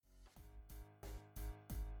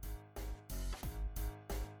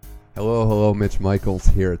Hello, Mitch Michaels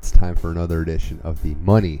here. It's time for another edition of the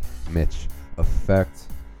Money Mitch Effect.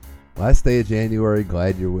 Last day of January,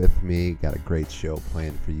 glad you're with me. Got a great show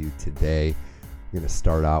planned for you today. We're going to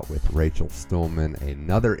start out with Rachel Stillman,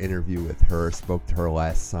 another interview with her. Spoke to her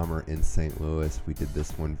last summer in St. Louis. We did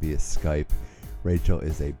this one via Skype. Rachel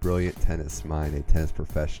is a brilliant tennis mind, a tennis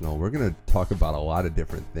professional. We're going to talk about a lot of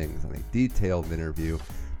different things on a detailed interview,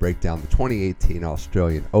 break down the 2018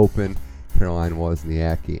 Australian Open. Caroline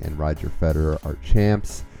Wozniacki and Roger Federer are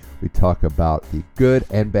champs. We talk about the good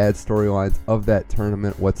and bad storylines of that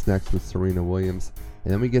tournament, what's next with Serena Williams,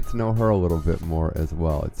 and then we get to know her a little bit more as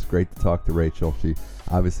well. It's great to talk to Rachel. She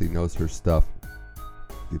obviously knows her stuff.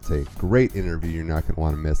 It's a great interview you're not going to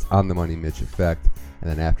want to miss on the Money Mitch Effect. And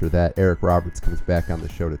then after that, Eric Roberts comes back on the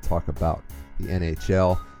show to talk about the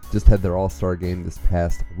NHL. Just had their All-Star game this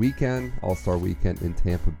past weekend, All-Star weekend in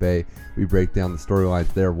Tampa Bay. We break down the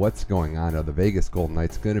storylines there. What's going on? Are the Vegas Golden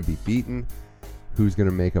Knights going to be beaten? Who's going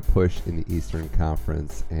to make a push in the Eastern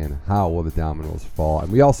Conference? And how will the dominoes fall?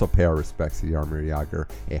 And we also pay our respects to Jaromir Jagr,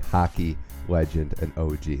 a hockey legend and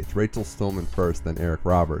OG. It's Rachel Stillman first, then Eric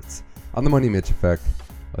Roberts on the Money Mitch Effect.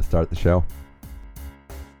 Let's start the show.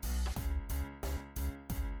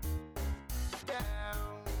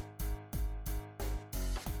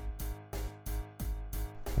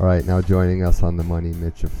 All right, now joining us on the Money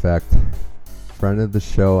Mitch Effect, friend of the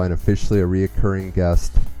show and officially a reoccurring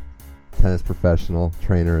guest, tennis professional,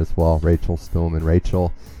 trainer as well, Rachel Stillman.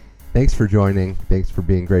 Rachel, thanks for joining. Thanks for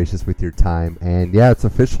being gracious with your time. And yeah, it's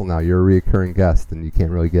official now. You're a reoccurring guest, and you can't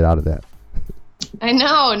really get out of that. I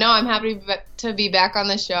know. No, I'm happy to be back on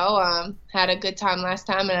the show. Had a good time last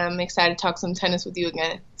time, and I'm excited to talk some tennis with you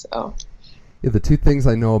again. So. Yeah, the two things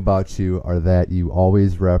I know about you are that you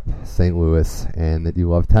always rep St. Louis and that you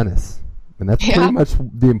love tennis. And that's pretty much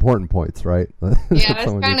the important points, right? Yeah, that's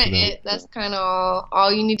kind of it. That's kind of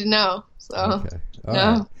all you need to know. So, okay. All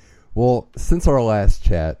right. Well, since our last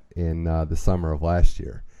chat in the summer of last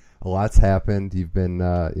year, a lot's happened. You've been,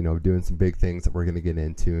 doing some big things that we're going to get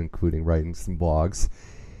into, including writing some blogs.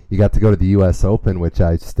 You got to go to the U.S. Open, which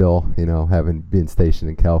I still, haven't been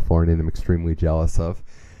stationed in California and I'm extremely jealous of.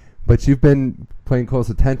 But you've been paying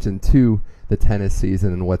close attention to the tennis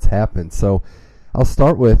season and what's happened. So I'll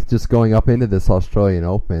start with just going up into this Australian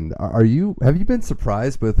Open. Have you been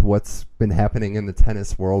surprised with what's been happening in the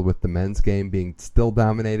tennis world with the men's game being still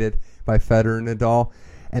dominated by Federer and Nadal,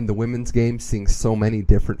 and the women's game seeing so many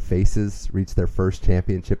different faces reach their first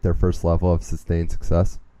championship, their first level of sustained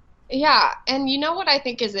success? Yeah, and you know what I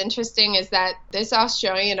think is interesting is that this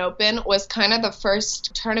Australian Open was kind of the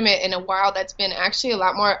first tournament in a while that's been actually a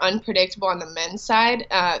lot more unpredictable on the men's side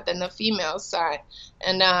than the females' side.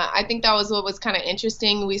 And I think that was what was kind of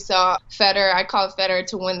interesting. We saw Federer, I called Federer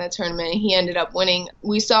to win the tournament, and he ended up winning.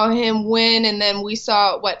 We saw him win, and then we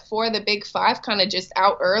saw, four of the big five kind of just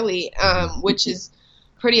out early, which is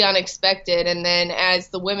pretty unexpected. And then as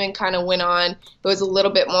the women kind of went on, it was a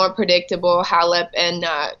little bit more predictable. Halep and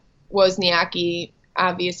Wozniacki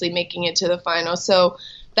obviously making it to the final. So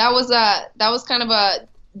that was kind of a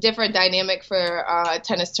different dynamic for a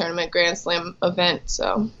tennis tournament Grand Slam event.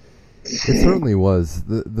 So it certainly was.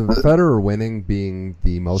 The Federer winning being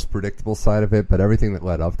the most predictable side of it, but everything that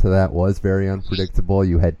led up to that was very unpredictable.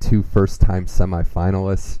 You had two first-time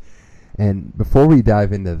semifinalists. And before we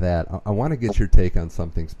dive into that, I want to get your take on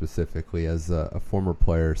something specifically as a former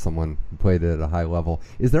player, someone who played it at a high level.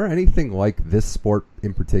 Is there anything like this sport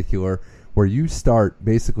in particular where you start,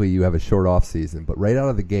 basically you have a short off season, but right out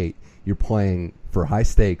of the gate, you're playing for high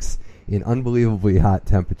stakes in unbelievably hot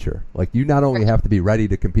temperature? Like, you not only have to be ready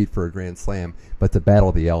to compete for a Grand Slam, but to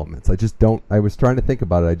battle the elements. I was trying to think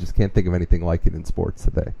about it. I just can't think of anything like it in sports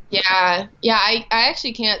today. Yeah. I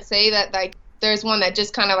actually can't say that, there's one that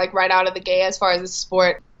just kind of right out of the gate as far as a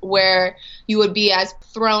sport where you would be as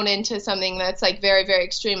thrown into something that's very, very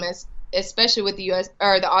extreme, especially with the U.S.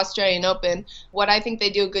 or the Australian Open. What I think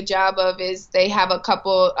they do a good job of is they have a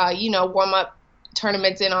couple, warm-up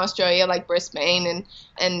tournaments in Australia like Brisbane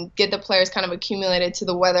and get the players kind of accumulated to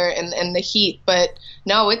the weather and the heat. But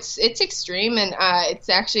no, it's extreme, and it's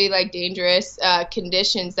actually dangerous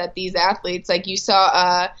conditions that these athletes, you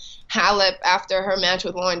saw Halep after her match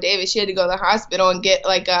with Lauren Davis, she had to go to the hospital and get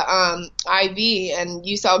a IV, and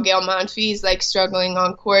you saw Gail Monfils struggling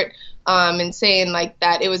on court and saying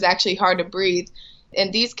that it was actually hard to breathe.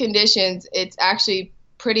 In these conditions, it's actually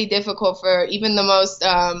pretty difficult for even the most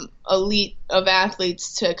elite of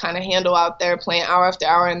athletes to kind of handle out there playing hour after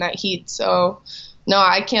hour in that heat. So, no,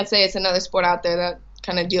 I can't say it's another sport out there that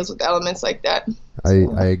kind of deals with elements like that.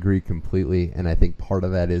 I agree completely, and I think part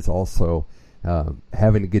of that is also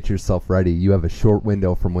having to get yourself ready. You have a short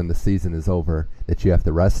window from when the season is over that you have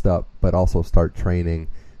to rest up, but also start training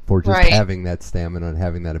for just having that stamina and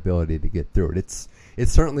having that ability to get through it.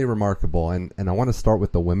 It's certainly remarkable, and I want to start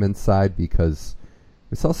with the women's side because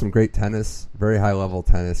we saw some great tennis, very high-level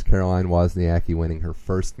tennis. Caroline Wozniacki winning her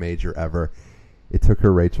first major ever. It took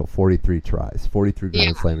her, Rachel, 43 tries, 43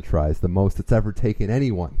 Grand Slam tries, the most it's ever taken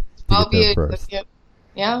anyone to get there first.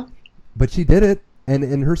 Yeah. But she did it,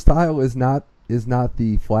 and her style is not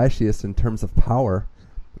the flashiest in terms of power,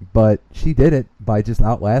 but she did it by just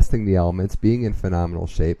outlasting the elements, being in phenomenal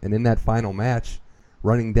shape, and in that final match,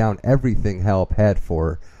 running down everything Halep had for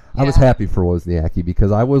her. I was happy for Wozniacki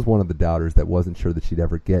because I was one of the doubters that wasn't sure that she'd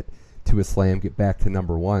ever get to a slam, get back to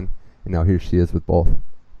number one, and now here she is with both.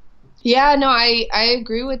 Yeah, no, I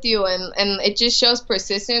agree with you, and it just shows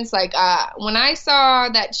persistence. Like when I saw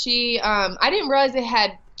that I didn't realize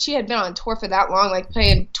she had been on tour for that long, like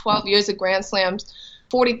playing 12 years of Grand Slams,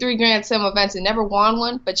 43 Grand Slam events, and never won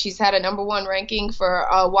one, but she's had a number one ranking for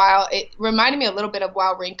a while. It reminded me a little bit of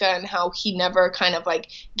Wawrinka and how he never kind of like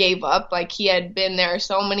gave up. Like he had been there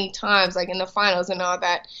so many times, like in the finals and all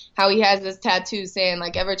that, how he has this tattoo saying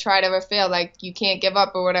like ever tried, ever failed, like you can't give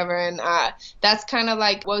up or whatever. And that's kind of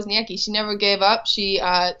like Wozniacki. She never gave up. She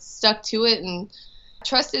stuck to it and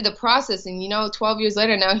trusted the process, and 12 years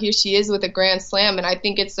later, now here she is with a Grand Slam, and I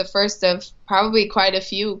think it's the first of probably quite a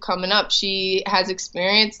few coming up. She has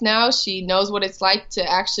experience now. She knows what it's like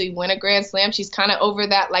to actually win a Grand Slam. She's kind of over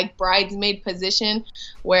that like bridesmaid position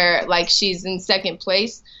where like she's in second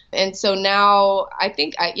place, and so now I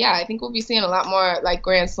think we'll be seeing a lot more like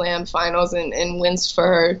Grand Slam finals and wins for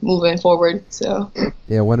her moving forward. So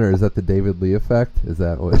yeah, I wonder, is that the David Lee effect? Is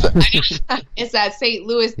that what? It's that St.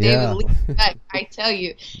 Louis David Lee effect, I tell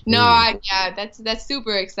you. No, that's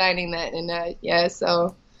super exciting.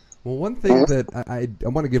 So. Well, one thing that I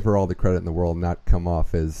want to give her all the credit in the world, not come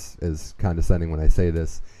off as condescending when I say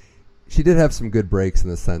this. She did have some good breaks in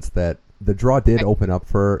the sense that the draw did open up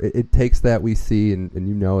for her. It takes that, we see, and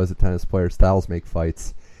as a tennis player, styles make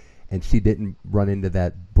fights, and she didn't run into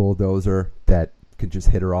that bulldozer that could just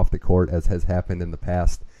hit her off the court as has happened in the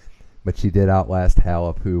past. But she did outlast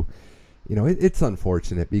Halep, who, it's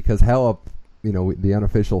unfortunate because Halep, the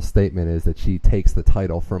unofficial statement is that she takes the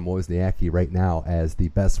title from Wozniacki right now as the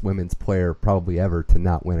best women's player probably ever to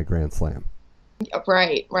not win a Grand Slam.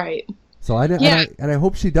 Right. So I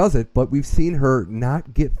hope she does it, but we've seen her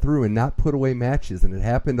not get through and not put away matches, and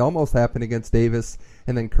it almost happened against Davis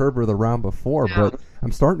and then Kerber the round before. Yeah. But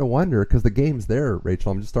I'm starting to wonder, because the game's there,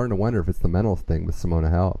 Rachel, I'm just starting to wonder if it's the mental thing with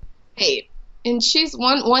Simona Halep. Hey. And she's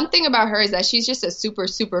one thing about her is that she's just a super,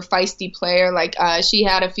 super feisty player. Like she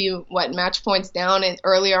had a few match points down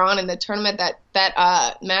earlier on in the tournament.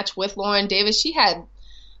 That match with Lauren Davis, she had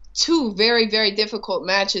two very, very difficult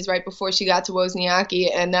matches right before she got to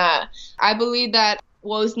Wozniacki, and I believe that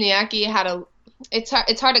Wozniacki had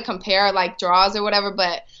it's hard to compare like draws or whatever,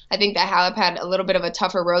 but I think that Halep had a little bit of a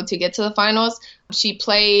tougher road to get to the finals. She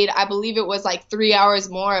played, I believe it was like 3 hours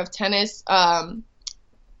more of tennis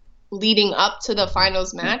leading up to the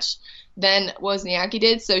finals match than Wozniacki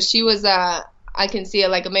did. So she was, I can see it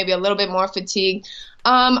like maybe a little bit more fatigued.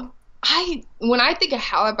 When I think of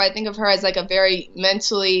Halep, I think of her as like a very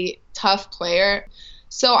mentally tough player.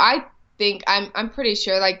 So I think I'm pretty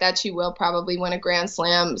sure like that she will probably win a Grand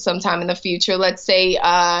Slam sometime in the future. Let's say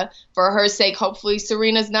for her sake, hopefully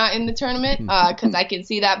Serena's not in the tournament because I can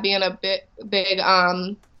see that being a big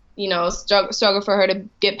struggle for her to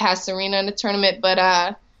get past Serena in the tournament.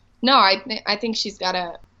 But no, I think she's got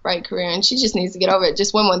a bright career, and she just needs to get over it.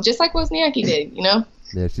 Just win one, just like Wozniacki did,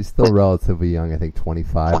 Yeah, she's still relatively young. I think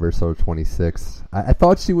 25 or so, 26. I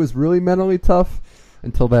thought she was really mentally tough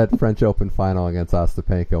until that French Open final against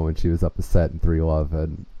Ostapenko when she was up a set in 3-love,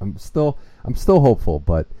 and I'm still hopeful,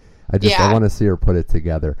 but I want to see her put it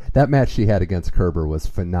together. That match she had against Kerber was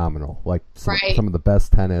phenomenal. Like some of the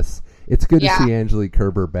best tennis. It's good to see Angelique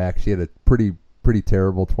Kerber back. She had a pretty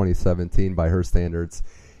terrible 2017 by her standards,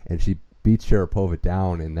 and she beat Sharapova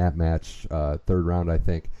down in that match, third round, I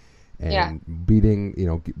think, and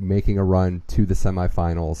beating, making a run to the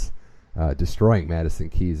semifinals, destroying Madison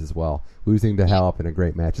Keys as well, losing to Halep in a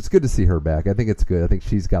great match. It's good to see her back. I think it's good. I think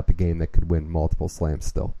she's got the game that could win multiple slams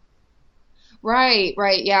still. Right.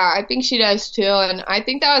 Yeah, I think she does too, and I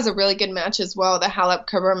think that was a really good match as well, the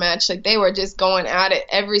Halep-Kerber match. Like, they were just going at it.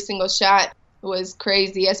 Every single shot was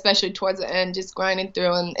crazy, especially towards the end, just grinding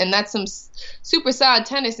through, and that's some super solid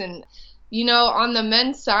tennis. And on the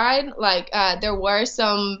men's side, like there were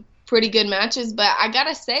some pretty good matches, but I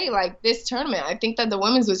gotta say, like, this tournament, I think that the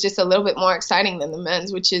women's was just a little bit more exciting than the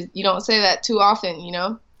men's, which is, you don't say that too often.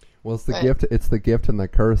 Well, it's the gift. It's the gift and the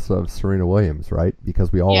curse of Serena Williams, right?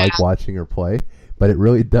 Because we all like watching her play, but it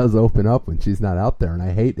really does open up when she's not out there. And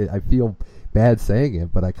I hate it. I feel bad saying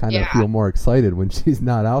it, but I kind of feel more excited when she's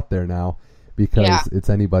not out there now because it's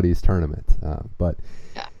anybody's tournament.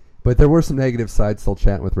 But there were some negative sides. Still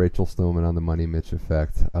chatting with Rachel Stillman on the Money Mitch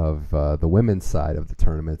effect of the women's side of the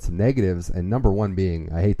tournament. Some negatives, and number one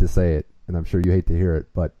being, I hate to say it, and I'm sure you hate to hear it,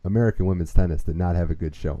 but American women's tennis did not have a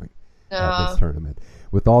good showing at this tournament.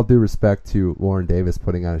 With all due respect to Lauren Davis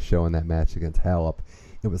putting on a show in that match against Halep,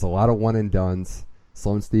 it was a lot of one-and-dones.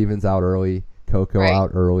 Sloane Stephens out early, Coco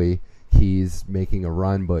out early, Keys making a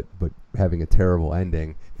run but having a terrible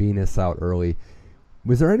ending, Venus out early.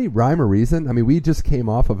 Was there any rhyme or reason? I mean, we just came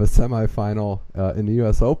off of a semifinal in the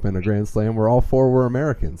U.S. Open, a Grand Slam, where all four were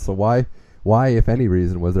Americans. So why, if any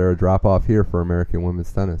reason, was there a drop-off here for American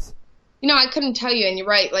women's tennis? I couldn't tell you, and you're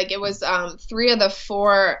right. Like, it was 3 of the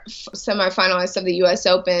 4 semifinalists of the U.S.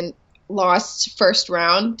 Open lost first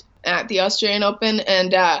round at the Australian Open.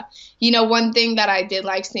 And, one thing that I did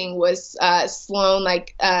like seeing was Sloane,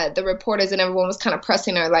 like, the reporters and everyone was kind of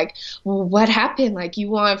pressing her, like, well, what happened? Like, you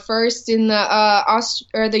won first in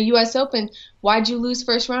the U.S. Open. Why'd you lose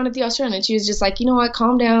first round at the Australian? And she was just like, you know what,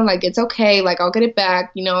 calm down. Like, it's okay. Like, I'll get it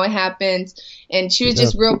back. It happens. And she was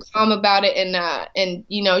just real calm about it.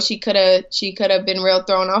 And she could have been real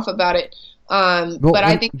thrown off about it. But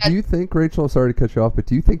I think do you think, Rachel, sorry to cut you off, but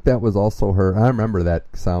do you think that was also her? I remember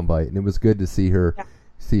that soundbite, and it was good to see her,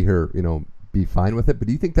 be fine with it. But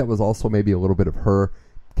do you think that was also maybe a little bit of her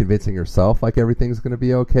convincing herself like everything's going to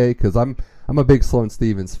be okay? Because I'm a big Sloane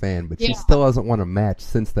Stephens fan, but she still hasn't won a match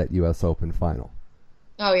since that U.S. Open final.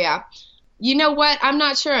 Oh yeah. You know what? I'm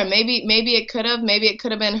not sure. Maybe it could have. Maybe it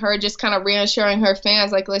could have been her just kind of reassuring her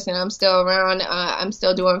fans, like, listen, I'm still around. I'm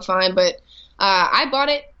still doing fine. But I bought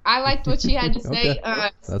it. I liked what she had to say. Okay.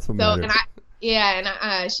 That's what matters.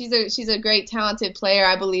 And she's a great talented player.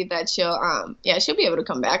 I believe that she'll be able to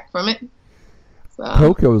come back from it. So.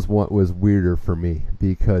 Coco was weirder for me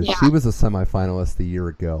because she was a semifinalist a year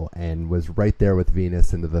ago and was right there with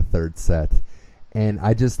Venus into the third set. And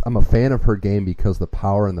I'm a fan of her game because the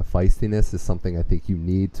power and the feistiness is something I think you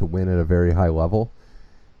need to win at a very high level.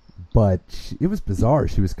 But it was bizarre.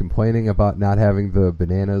 She was complaining about not having the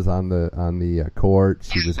bananas on the court.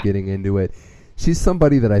 She was getting into it. She's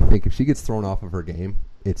somebody that I think if she gets thrown off of her game,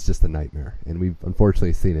 it's just a nightmare. And we've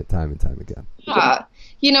unfortunately seen it time and time again.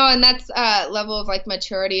 And that's level of like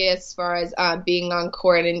maturity as far as being on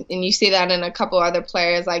court. And you see that in a couple other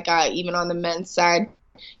players, like even on the men's side.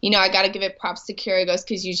 I got to give it props to Kyrgios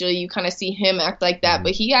because usually you kind of see him act like that.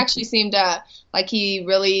 But he actually seemed like he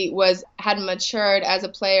really had matured as a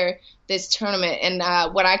player this tournament. And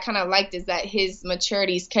what I kind of liked is that his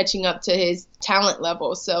maturity is catching up to his talent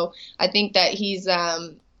level. So I think that he's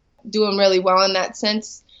doing really well in that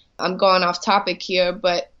sense. I'm going off topic here,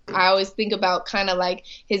 but I always think about kind of like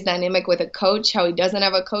his dynamic with a coach, how he doesn't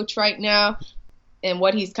have a coach right now. And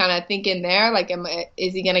what he's kind of thinking there, like,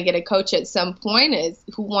 is he going to get a coach at some point?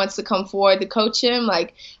 Who wants to come forward to coach him?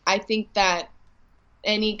 Like, I think that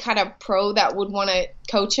any kind of pro that would want to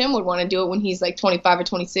coach him would want to do it when he's like 25 or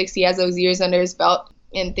 26. He has those years under his belt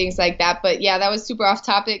and things like that. But yeah, that was super off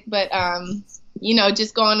topic. But,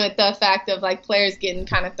 just going with the fact of like players getting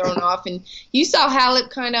kind of thrown off. And you saw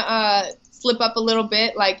Halep kind of slip up a little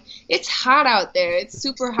bit. Like, it's hot out there. It's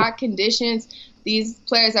super hot conditions. These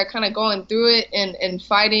players are kind of going through it and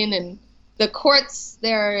fighting, and the courts,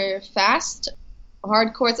 they're fast,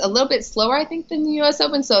 hard courts, a little bit slower, I think, than the U.S.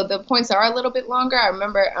 Open, so the points are a little bit longer. I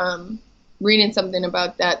remember reading something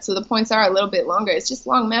about that, so the points are a little bit longer. It's just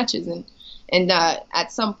long matches, and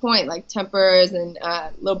at some point, like tempers and a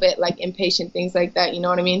little bit like impatient, things like that, you know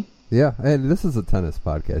what I mean? Yeah, and this is a tennis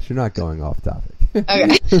podcast. You're not going off topic.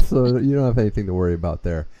 Okay. So you don't have anything to worry about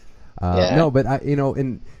there. No, but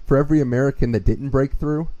for every American that didn't break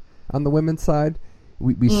through on the women's side,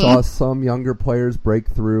 we saw some younger players break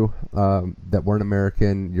through that weren't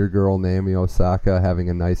American. Your girl Naomi Osaka having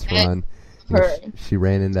a nice run. She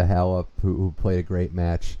ran into Halep, who played a great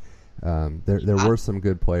match. There were some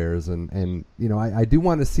good players, and I do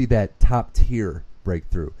want to see that top tier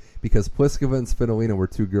breakthrough because Pliskova and Svitolina were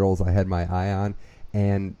two girls I had my eye on,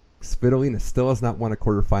 and Svitolina still has not won a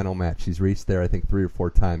quarterfinal match. She's reached there, I think, 3 or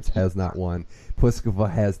 4 times, has not won.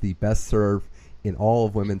 Pliskova has the best serve in all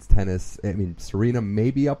of women's tennis. I mean, Serena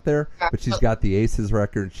may be up there, but she's got the aces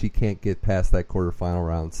record, and she can't get past that quarterfinal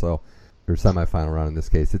round, or semifinal round in this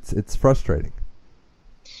case. It's frustrating.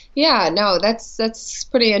 Yeah, no, that's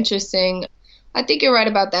pretty interesting. I think you're right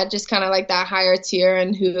about that, just kind of like that higher tier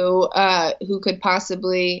and who could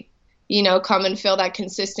possibly come and fill that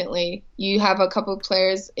consistently. You have a couple of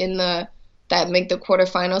players in the that make the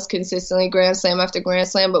quarterfinals consistently, Grand Slam after Grand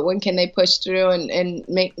Slam, but when can they push through and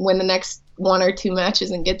win the next one or two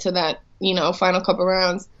matches and get to that, final couple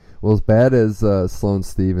rounds? Well, as bad as Sloane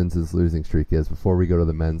Stephens' losing streak is, before we go to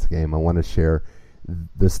the men's game, I want to share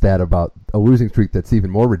the stat about a losing streak that's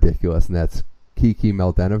even more ridiculous, and that's Kiki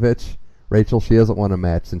Mladenovic. Rachel, she hasn't won a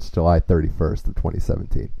match since July 31st of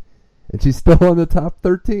 2017, and she's still in the top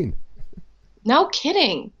 13. No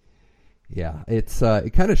kidding. Yeah, it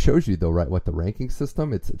kind of shows you, though, right, what the ranking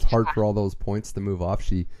system, it's hard for all those points to move off.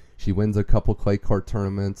 She wins a couple clay court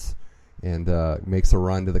tournaments and makes a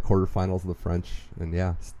run to the quarterfinals of the French, and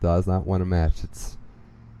does not win a match.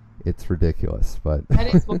 It's ridiculous, but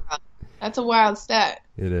that is wild. That's a wild stat.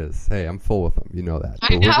 It is. Hey, I'm full with them. You know that.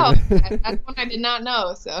 I know. That's one I did not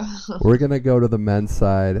know. So we're gonna go to the men's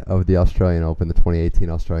side of the Australian Open, the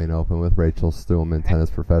 2018 Australian Open, with Rachel Stuhlman,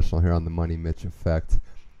 tennis professional, here on the Money Mitch Effect.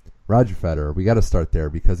 Roger Federer, we got to start there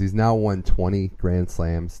because he's now won 20 Grand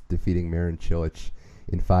Slams, defeating Marin Cilic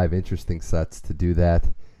in 5 interesting sets to do that.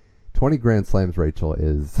 20 Grand Slams, Rachel,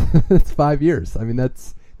 is it's 5 years. I mean,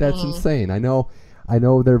 that's insane. I know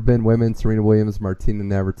there have been women, Serena Williams, Martina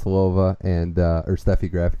Navratilova, and or Steffi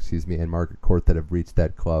Graf, and Margaret Court that have reached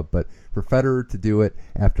that club. But for Federer to do it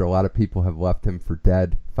after a lot of people have left him for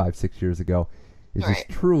dead 5-6 years ago is just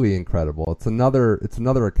truly incredible. It's another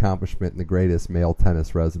accomplishment in the greatest male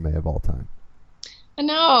tennis resume of all time. I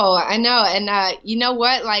know, and you know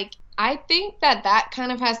what? Like, I think that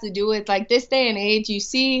kind of has to do with, like, this day and age. You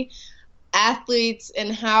see athletes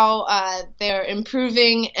and how they're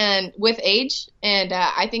improving and with age, and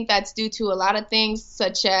I think that's due to a lot of things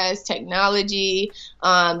such as technology.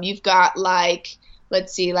 You've got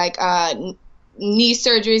knee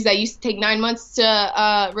surgeries that used to take 9 months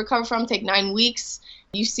to recover from, take 9 weeks.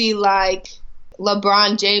 You see like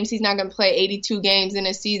LeBron James, he's not going to play 82 games in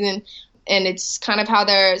a season, and it's kind of how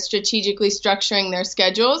they're strategically structuring their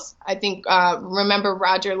schedules. I think, remember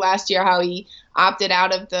Roger last year, how he opted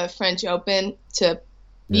out of the French Open to,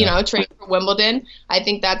 train for Wimbledon. I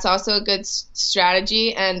think that's also a good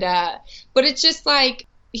strategy. And but it's just like,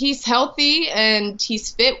 he's healthy and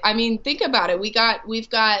he's fit. I mean, think about it. We've got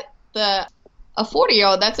a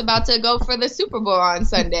 40-year-old that's about to go for the Super Bowl on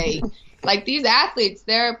Sunday. Like, these athletes,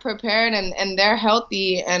 they're prepared and they're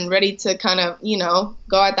healthy and ready to kind of,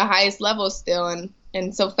 go at the highest level still.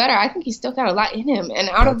 And so Federer, I think he's still got a lot in him. And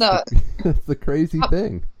that's the crazy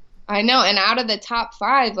thing. I know. And out of the top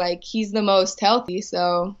 5, like, he's the most healthy.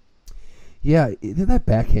 So yeah, that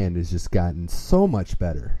backhand has just gotten so much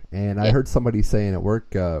better. And I heard somebody saying at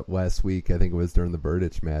work last week, I think it was during the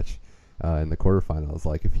Berdych match, in the quarterfinals,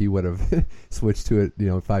 like, if he would have switched to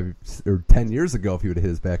it, 5 or 10 years ago, if he would have hit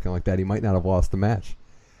his backhand like that, he might not have lost the match.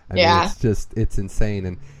 I mean, it's insane.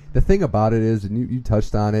 And the thing about it is, and you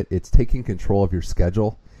touched on it, it's taking control of your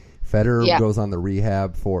schedule. Federer goes on the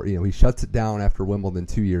rehab for, he shuts it down after Wimbledon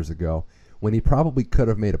 2 years ago, when he probably could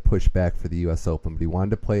have made a push back for the U.S. Open, but he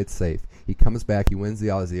wanted to play it safe. He comes back, he wins the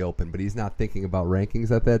Aussie Open, but he's not thinking about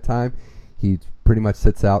rankings at that time. He pretty much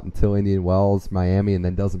sits out until Indian Wells, Miami, and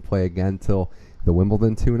then doesn't play again until the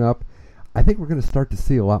Wimbledon tune-up. I think we're going to start to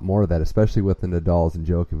see a lot more of that, especially with the Nadals and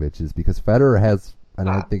Djokovic's, because Federer has, and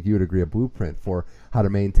I think you would agree, a blueprint for how to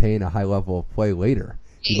maintain a high level of play later.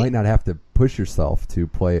 You might not have to push yourself to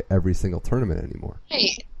play every single tournament anymore.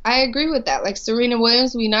 Hey, I agree with that. Like, Serena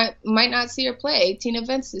Williams, might not see her play 18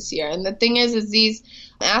 events this year. And the thing is these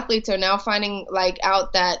athletes are now finding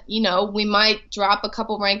out that, we might drop a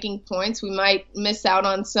couple ranking points. We might miss out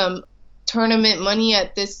on some tournament money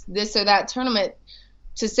at this or that tournament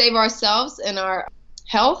to save ourselves and our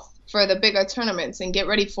health for the bigger tournaments and get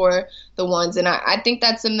ready for the ones. And I think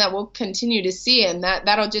that's something that we'll continue to see, and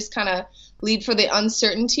that'll just kind of lead for the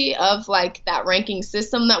uncertainty of that ranking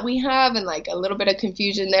system that we have, and a little bit of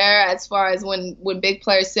confusion there as far as when big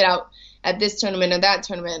players sit out at this tournament or that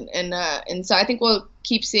tournament. And so I think we'll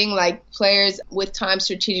keep seeing players with time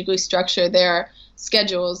strategically structure their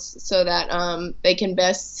schedules so that they can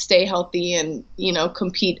best stay healthy and,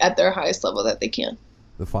 compete at their highest level that they can.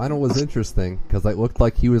 The final was interesting because it looked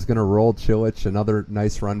like he was going to roll Cilic. Another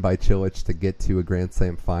nice run by Cilic to get to a Grand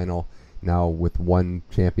Slam final, now with 1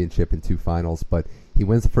 championship and 2 finals. But he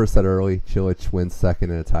wins the first set early. Cilic wins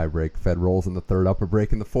second in a tiebreak. Fed rolls in the third, up a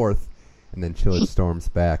break in the fourth, and then Cilic storms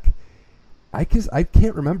back. I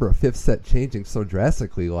can't remember a fifth set changing so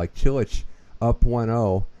drastically, like Cilic up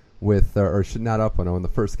 1-0 with, or should not up 1-0 in the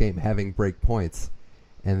first game, having break points,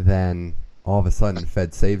 and then all of a sudden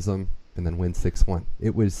Fed saves him and then wins 6-1.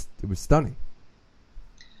 It was stunning.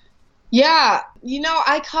 Yeah,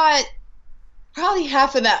 I caught probably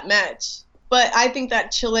half of that match, but I think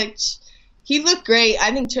that Cilic, He looked great.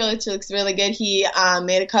 I think Cilic looks really good. He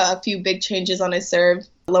made a few big changes on his serve,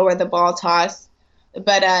 lowered the ball toss.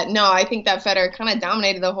 But no, I think that Federer kind of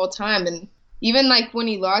dominated the whole time. And even like when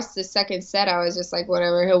he lost the second set, I was just like,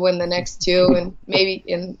 whatever, he'll win the next two, and maybe,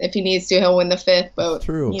 and if he needs to, he'll win the fifth. But it's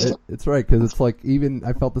true. You know. It's right, because it's like, even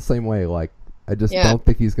I felt the same way. Like, I just don't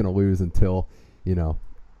think he's going to lose until,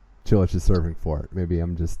 Cilic is serving for it. Maybe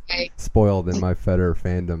I'm just spoiled in my Federer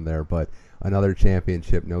fandom there, but another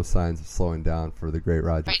championship, no signs of slowing down for the great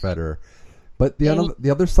Roger Federer. But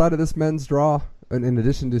the other side of this men's draw, in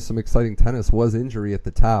addition to some exciting tennis, was injury at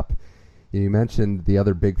the top. You mentioned the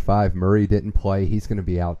other big five. Murray didn't play. He's going to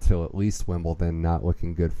be out till at least Wimbledon. Not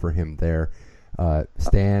looking good for him there.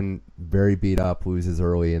 Stan, very beat up, loses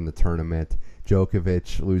early in the tournament.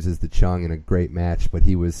 Djokovic loses to Chung in a great match, but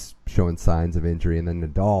he was showing signs of injury. And then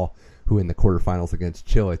Nadal, who in the quarterfinals against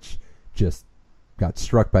Cilic just got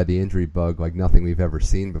struck by the injury bug like nothing we've ever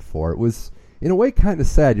seen before. It was, in a way, kind of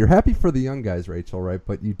sad. You're happy for the young guys, Rachel, right?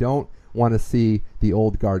 But you don't want to see the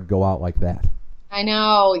old guard go out like that. I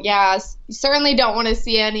know, yes. You certainly don't want to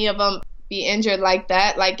see any of them be injured like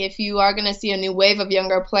that. Like, if you are going to see a new wave of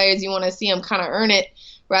younger players, you want to see them kind of earn it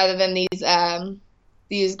rather than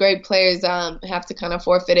these great players have to kind of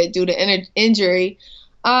forfeit it due to injury.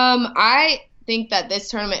 I think that this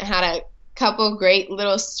tournament had a couple great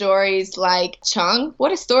little stories, like Chung.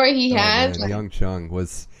 What a story he has. Man, young Chung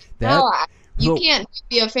was that. No, you can't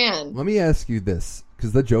be a fan. Let me ask you this,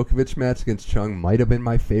 because the Djokovic match against Chung might have been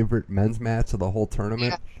my favorite men's match of the whole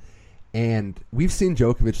tournament. Yeah. And we've seen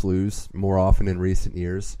Djokovic lose more often in recent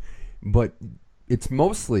years, but it's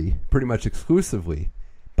mostly, pretty much exclusively,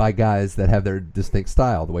 by guys that have their distinct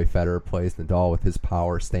style, the way Federer plays, Nadal with his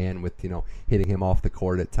power, Stan with, hitting him off the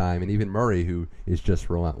court at time, and even Murray, who is just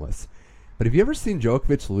relentless. But have you ever seen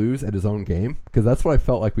Djokovic lose at his own game? Because that's what I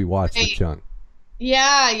felt like we watched with Chung.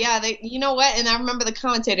 Yeah. You know what? And I remember the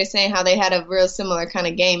commentator saying how they had a real similar kind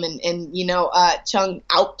of game, and Chung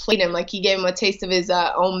outplayed him. Like, he gave him a taste of his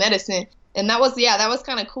own medicine. And that was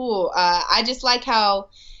kind of cool. I just like how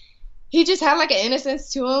he just had like an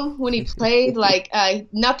innocence to him when he played, like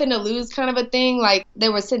nothing to lose kind of a thing. Like, they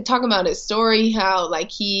were talking about his story, how like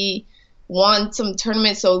he won some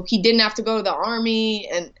tournaments so he didn't have to go to the army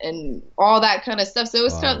and all that kind of stuff. So it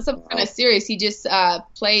was kind of serious. He just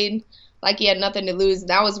played like he had nothing to lose.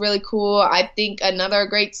 That was really cool. I think another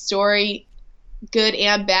great story, good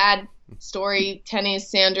and bad story, Tennys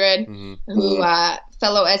Sandgren, who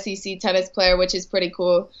fellow SEC tennis player, which is pretty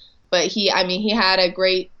cool. But he had a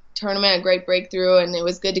great tournament, a great breakthrough, and it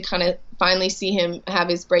was good to kind of finally see him have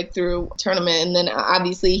his breakthrough tournament. And then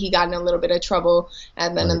obviously he got in a little bit of trouble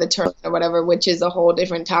at the end of the tournament or whatever, which is a whole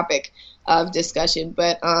different topic of discussion.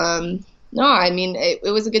 But no, I mean, it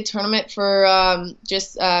was a good tournament for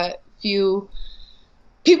just a few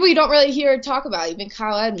people you don't really hear talk about, even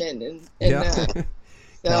Kyle Edmund.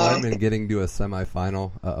 Kyle Edmund getting to a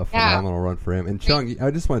semifinal, a phenomenal run for him. And Chung,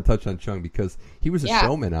 I just want to touch on Chung because he was a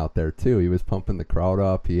showman out there too. He was pumping the crowd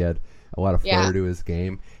up. He had a lot of flair to his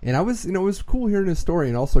game. And it was cool hearing his story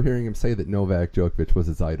and also hearing him say that Novak Djokovic was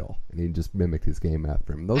his idol and he just mimicked his game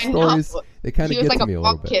after him. Those stories, they kind of get to me a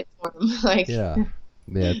little bit. For him.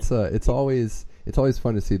 It's always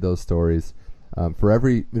fun to see those stories. For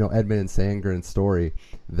every Edmund and Sandgren story,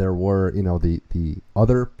 there were the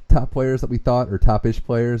other top players that we thought, or top-ish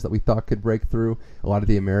players that we thought could break through. A lot of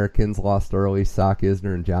the Americans lost early. Sock,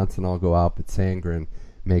 Isner, and Johnson all go out, but Sandgren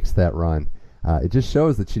makes that run. It just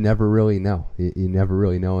shows that you never really know. You never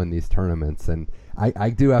really know in these tournaments. And I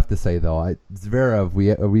do have to say, though, Zverev,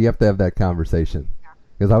 we have to have that conversation.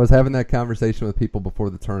 Because I was having that conversation with people before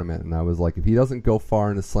the tournament, and I was like, if he doesn't go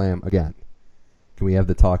far in a slam again, can we have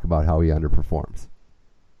the talk about how he underperforms?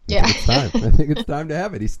 I think it's time to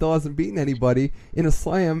have it. He still hasn't beaten anybody in a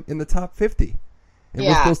slam in the top 50. And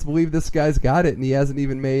we're supposed to believe this guy's got it, and he hasn't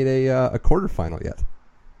even made a quarterfinal yet.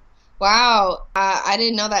 Wow. I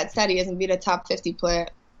didn't know that said he hasn't beat a top 50 player.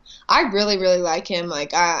 I really, really like him.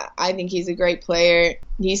 Like, I think he's a great player.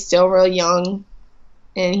 He's still real young,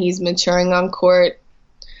 and he's maturing on court.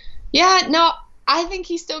 Yeah, no, I think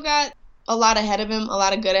he's still got a lot ahead of him, a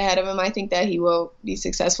lot of good ahead of him. I think that he will be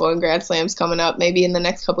successful in Grand Slams coming up, maybe in the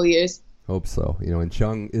next couple of years. Hope so. And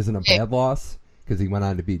Chung isn't a bad loss because he went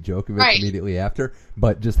on to beat Djokovic immediately after,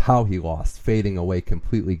 but just how he lost, fading away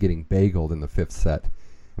completely, getting bageled in the fifth set.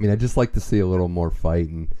 I mean, I'd just like to see a little more fight,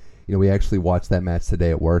 and we actually watched that match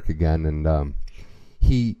today at work again, and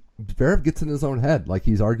Zverev gets in his own head. Like,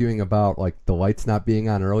 he's arguing about like the lights not being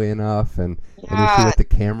on early enough and an issue with the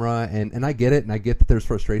camera. And I get it, and I get that there's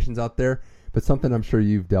frustrations out there, but something I'm sure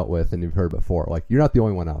you've dealt with and you've heard before. Like, you're not the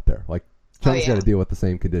only one out there. Like, Chung's got to deal with the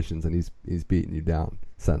same conditions, and he's beating you down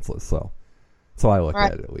senseless. So So I look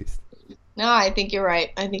Right. at it at least. No, I think you're right.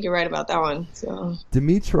 I think you're right about that one. So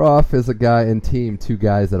Dimitrov is a guy in team, two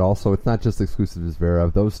guys that also, it's not just exclusive to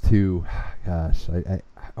Zverev. Those two, gosh,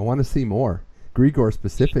 I want to see more. Grigor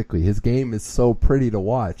specifically, his game is so pretty to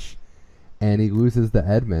watch, and he loses to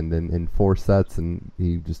Edmund in 4 sets, and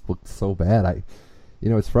he just looks so bad.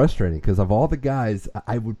 It's frustrating because of all the guys,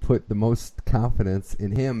 I would put the most confidence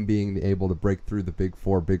in him being able to break through the big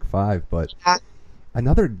 4, big 5, but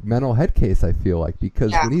another mental head case, I feel like,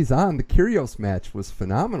 because when he's on, the Kyrgios match was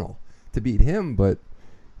phenomenal to beat him, but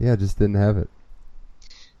just didn't have it.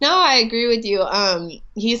 no, I agree with you.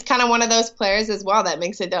 He's kind of one of those players as well that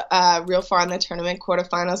makes it real far in the tournament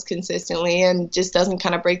quarterfinals consistently and just doesn't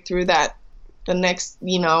kind of break through the next,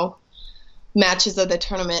 matches of the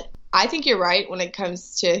tournament. I think you're right when it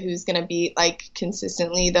comes to who's going to be like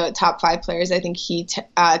consistently the top 5 players. I think he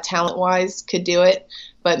talent-wise could do it,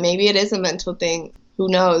 but maybe it is a mental thing. Who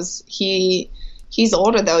knows? He's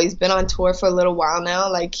older though. He's been on tour for a little while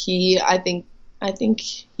now. Like I think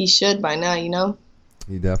he should by now.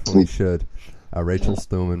 He definitely should. Rachel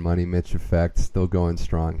Stoneman, Money Mitch effect, still going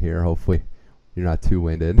strong here. Hopefully, you're not too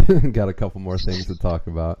winded. Got a couple more things to talk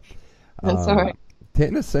about. That's all right.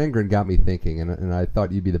 Tennys Sandgren got me thinking, and I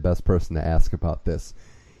thought you'd be the best person to ask about this.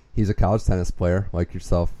 He's a college tennis player, like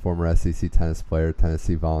yourself, former SEC tennis player,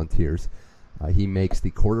 Tennessee Volunteers. He makes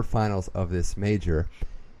the quarterfinals of this major,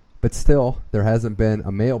 but still, there hasn't been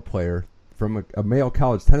a male player from a male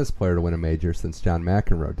college tennis player to win a major since John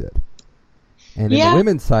McEnroe did. And in the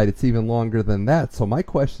women's side, it's even longer than that. So my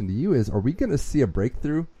question to you is, are we going to see a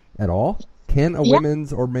breakthrough at all? Can a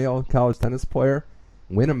women's or male college tennis player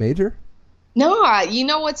win a major? No, you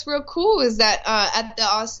know what's real cool is that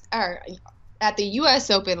at the U.S.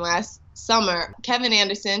 Open last summer, Kevin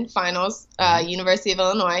Anderson, finals, University of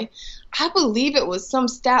Illinois, I believe it was some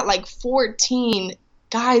stat like 14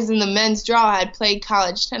 guys in the men's draw had played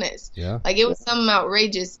college tennis. Yeah. Like it was something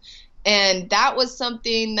outrageous. And that was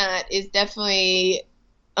something that is definitely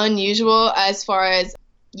unusual as far as,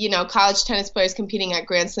 college tennis players competing at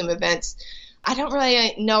Grand Slam events. I don't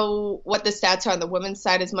really know what the stats are on the women's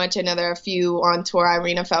side as much. I know there are a few on tour,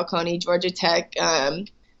 Irina Falconi, Georgia Tech, and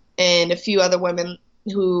a few other women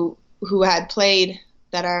who had played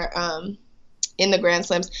that are in the Grand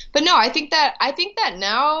Slams. But no, I think that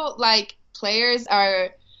now like players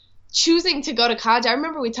are choosing to go to college. I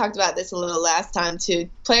remember we talked about this a little last time too.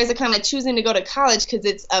 Players are kind of choosing to go to college because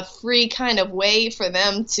it's a free kind of way for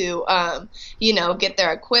them to, get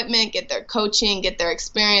their equipment, get their coaching, get their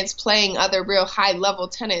experience playing other real high-level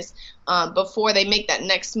tennis before they make that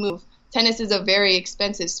next move. Tennis is a very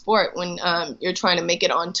expensive sport when you're trying to make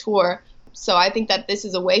it on tour. So I think that this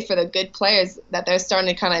is a way for the good players that they're starting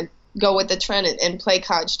to kind of go with the trend and play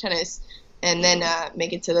college tennis and then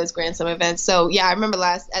make it to those Grand Slam events. So, yeah, I remember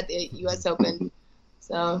last at the U.S. Open.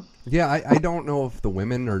 So yeah, I don't know if the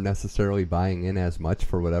women are necessarily buying in as much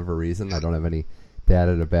for whatever reason. I don't have any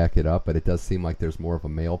data to back it up, but it does seem like there's more of a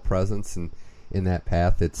male presence in that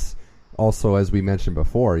path. It's also, as we mentioned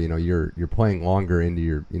before, you're playing longer into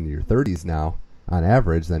your 30s now on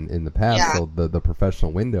average than in the past. Yeah. So the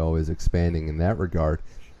professional window is expanding in that regard.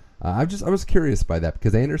 I was curious by that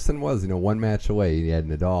because Anderson was, one match away. He had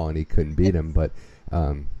Nadal and he couldn't beat him, but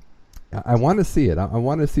I want to see it. I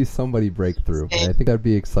want to see somebody break through. And I think that'd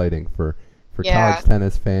be exciting for college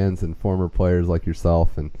tennis fans and former players like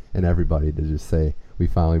yourself and everybody to just say we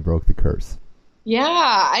finally broke the curse. Yeah,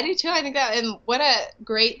 I do too. I think that, and what a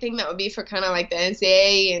great thing that would be for kind of like the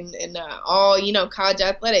NCAA and all college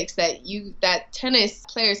athletics that tennis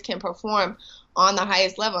players can perform on the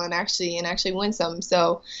highest level and actually win some.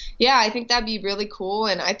 So yeah, I think that'd be really cool,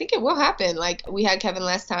 and I think it will happen. Like we had Kevin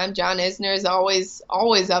last time. John Isner is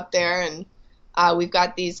always up there, and we've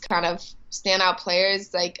got these kind of standout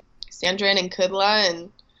players like Sandrin and Kudla, and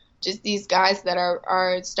just these guys that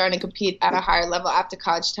are starting to compete at a higher level after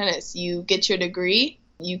college tennis. You get your degree,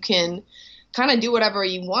 you can kind of do whatever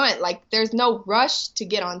you want. Like there's no rush to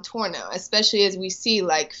get on tour now, especially as we see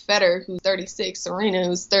like Federer, who's 36, Serena,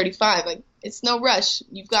 who's 35. Like it's no rush.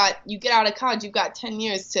 You get out of college, you've got 10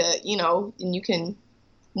 years to, and you can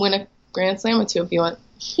win a Grand Slam or two if you want.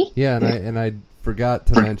 Yeah, and I forgot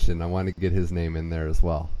to mention, I want to get his name in there as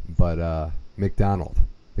well. But McDonald,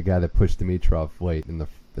 the guy that pushed Dimitrov late in the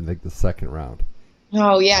second round.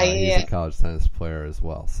 Oh yeah, he's a college tennis player as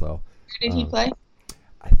well. So where did he play?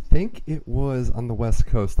 I think it was on the West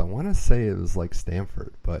Coast. I want to say it was like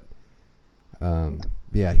Stanford, but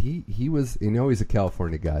yeah, he was. He's a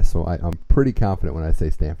California guy, so I'm pretty confident when I say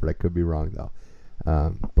Stanford. I could be wrong though.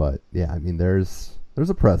 But yeah, I mean, there's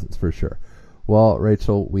a presence for sure. Well,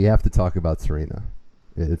 Rachel, we have to talk about Serena.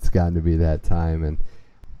 It's gotten to be that time, and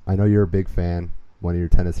I know you're a big fan, one of your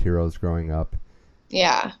tennis heroes growing up.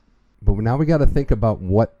 Yeah. But now we got to think about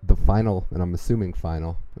what the final, and I'm assuming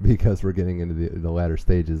final, because we're getting into the latter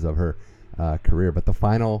stages of her career, but the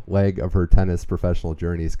final leg of her tennis professional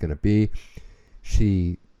journey is going to be.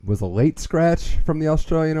 She was a late scratch from the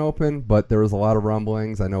Australian Open, but there was a lot of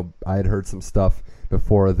rumblings. I know I had heard some stuff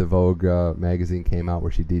before the Vogue magazine came out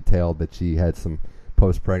where she detailed that she had some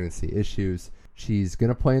post-pregnancy issues. She's going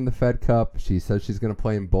to play in the Fed Cup. She says she's going to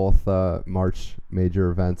play in both March major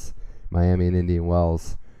events, Miami and Indian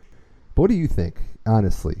Wells. But what do you think,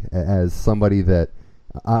 honestly, as somebody that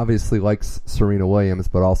obviously likes Serena Williams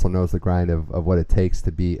but also knows the grind of what it takes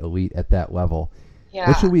to be elite at that level? Yeah.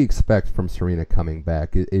 What should we expect from Serena coming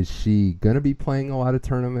back? Is she going to be playing a lot of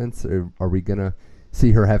tournaments? Or are we going to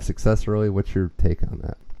see her have success early? What's your take on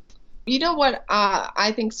that? You know what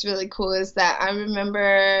I think is really cool is that I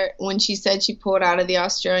remember when she said she pulled out of the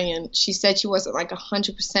Australian, she said she wasn't like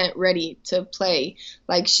 100% ready to play.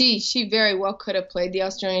 Like she very well could have played the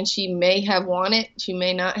Australian. She may have won it. She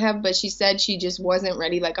may not have, but she said she just wasn't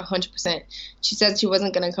ready like 100%. She said she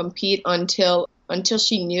wasn't going to compete until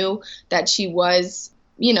she knew that she was,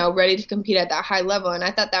 ready to compete at that high level. And I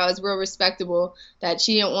thought that was real respectable, that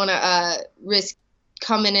she didn't want to risk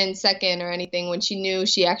coming in second or anything when she knew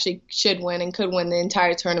she actually should win and could win the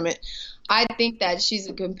entire tournament. I think that she's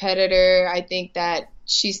a competitor. I think that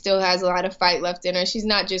she still has a lot of fight left in her. She's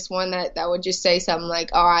not just one that would just say something like,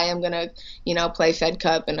 oh, I am going to, play Fed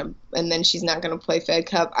Cup and then she's not going to play Fed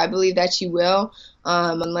Cup. I believe that she will,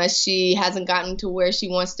 unless she hasn't gotten to where she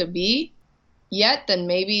wants to be yet, then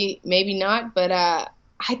maybe not. But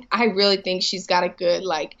I really think she's got a good,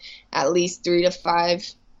 at least 3 to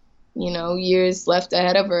 5 years left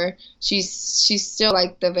ahead of her. She's still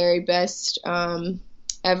the very best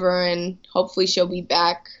ever, and hopefully she'll be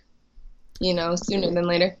back, sooner than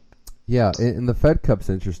later. Yeah, and the Fed Cup's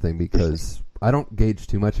interesting because I don't gauge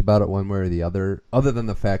too much about it one way or the other than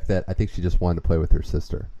the fact that I think she just wanted to play with her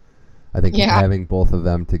sister. I think having both of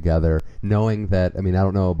them together, knowing that, I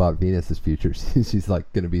don't know about Venus's future. She's going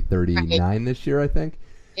to be 39 this year, I think.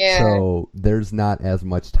 Yeah. So there's not as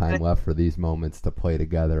much time left for these moments to play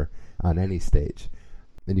together on any stage.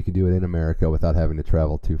 And you can do it in America without having to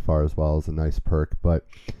travel too far as well as a nice perk. But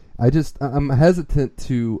I'm hesitant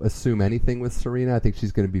to assume anything with Serena. I think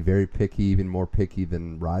she's going to be very picky, even more picky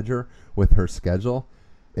than Roger with her schedule.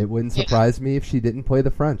 It wouldn't surprise me if she didn't play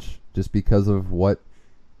the French just because of what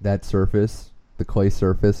that surface, the clay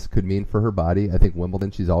surface, could mean for her body. I think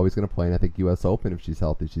Wimbledon she's always going to play, and I think U.S. Open, if she's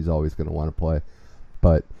healthy, she's always going to want to play.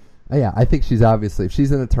 But, I think she's obviously, if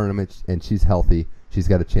she's in a tournament and she's healthy, she's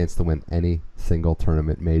got a chance to win any single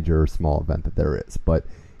tournament, major or small event that there is. But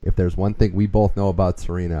if there's one thing we both know about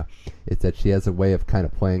Serena, it's that she has a way of kind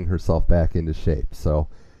of playing herself back into shape. So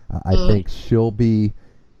I think she'll be,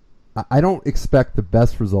 I don't expect the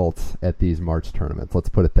best results at these March tournaments, let's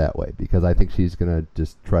put it that way, because I think she's going to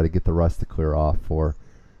just try to get the rust to clear off for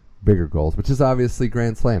bigger goals, which is obviously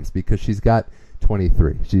Grand Slams, because she's got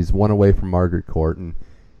 23. She's one away from Margaret Court, and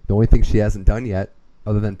the only thing she hasn't done yet,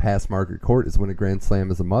 other than pass Margaret Court, is win a Grand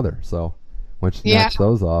Slam as a mother. So when she knocks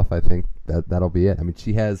those off, I think that'll be it.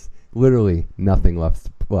 She has literally nothing left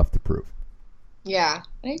to prove. Yeah,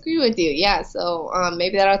 I agree with you. Yeah, so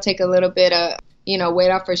maybe that'll take a little bit of weight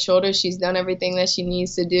off her shoulders. She's done everything that she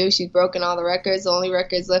needs to do. She's broken all the records. The only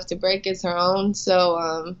records left to break is her own.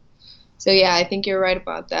 So yeah, I think you're right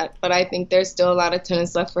about that. But I think there's still a lot of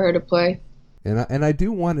tennis left for her to play. And I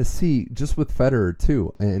do want to see, just with Federer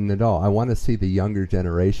too, and Nadal, I want to see the younger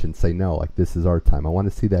generation say, no, this is our time. I want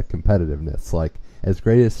to see that competitiveness. As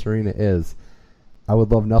great as Serena is, I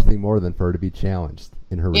would love nothing more than for her to be challenged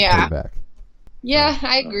in her return back. Yeah,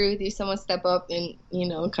 I agree with you. Someone step up and,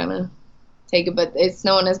 kind of take it, but it's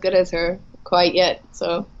no one as good as her quite yet,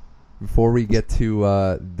 so... Before we get to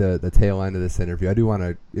the tail end of this interview, I do want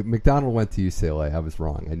to. McDonald went to UCLA. I was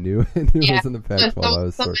wrong. I knew it was in the Pac-12. I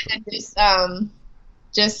was circling.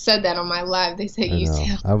 Just said that on my live. They say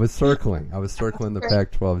UCLA. I was circling the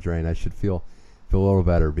Pac-12 drain. I should feel a little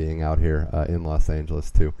better being out here in Los Angeles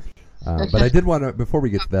too. But I did want to. Before we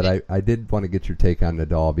get to that, I did want to get your take on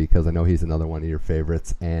Nadal, because I know he's another one of your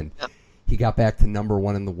favorites, and he got back to number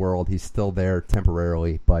one in the world. He's still there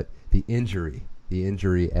temporarily, but the injury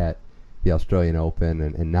at the Australian Open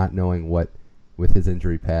and not knowing what, with his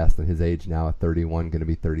injury past and his age now at 31, going to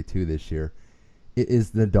be 32 this year,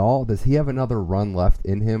 is Nadal, does he have another run left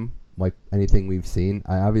in him, like anything we've seen?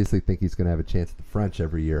 I obviously think he's going to have a chance at the French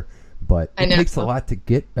every year, but it takes a lot to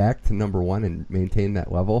get back to number one and maintain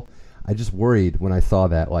that level. I just worried when I saw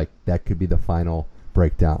that, that could be the final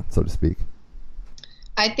breakdown, so to speak.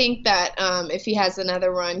 I think that if he has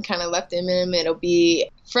another run kind of left in him, it'll be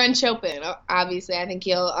French Open. Obviously, I think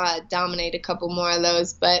he'll dominate a couple more of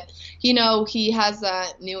those. But, he has a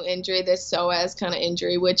new injury, this psoas kind of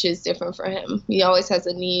injury, which is different for him. He always has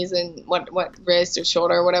the knees and what wrist or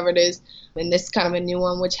shoulder or whatever it is. And this is kind of a new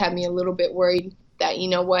one, which had me a little bit worried that,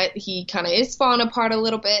 he kind of is falling apart a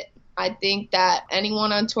little bit. I think that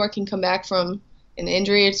anyone on tour can come back from an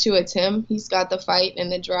injury or two. It's him. He's got the fight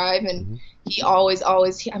and the drive, and he always,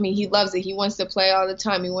 he loves it. He wants to play all the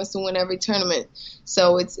time. He wants to win every tournament.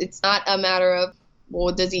 So it's not a matter of,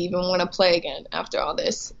 well, does he even want to play again after all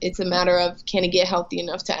this? It's a matter of, can he get healthy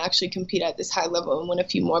enough to actually compete at this high level and win a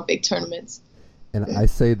few more big tournaments? And I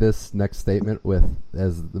say this next statement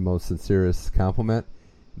as the most sincerest compliment.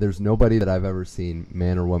 There's nobody that I've ever seen,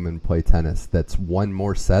 man or woman, play tennis that's won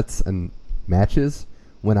more sets and matches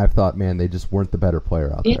when I've thought, man, they just weren't the better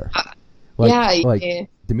player out there. Like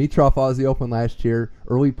Dimitrov Aussie Open last year,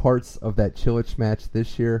 early parts of that Cilic match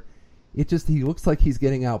this year, he looks like he's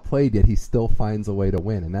getting outplayed, yet he still finds a way to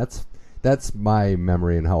win. And that's my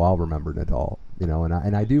memory and how I'll remember Nadal.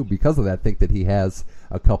 And I do, because of that, think that he has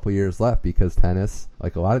a couple years left, because tennis,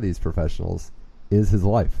 like a lot of these professionals, is his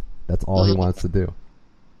life. That's all he wants to do.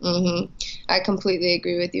 I completely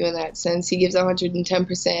agree with you in that sense. He gives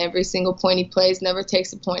 110% every single point he plays, never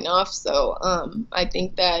takes a point off. So I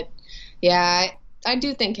think that, I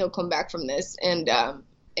do think he'll come back from this. And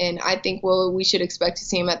I think we should expect to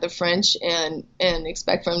see him at the French and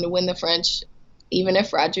expect for him to win the French, even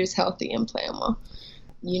if Roger's healthy and playing well.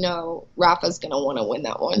 Rafa's going to want to win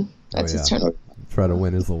that one. That's his turn. Try to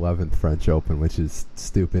win his 11th French Open, which is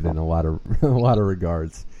stupid in a lot of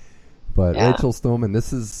regards. But Rachel Stillman,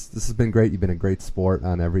 this has been great. You've been a great sport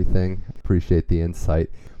on everything. Appreciate the insight.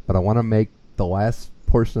 But I want to make the last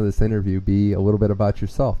portion of this interview be a little bit about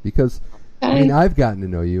yourself, because I've gotten to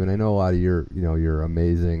know you, and I know a lot of your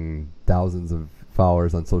amazing thousands of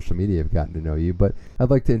followers on social media have gotten to know you. But I'd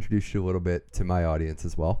like to introduce you a little bit to my audience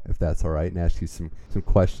as well, if that's all right, and ask you some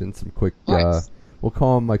questions, some quick. We'll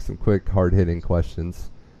call them like some quick, hard hitting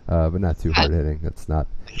questions, but not too hard hitting. That's not.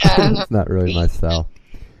 It's not really my style.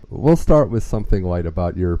 We'll start with something light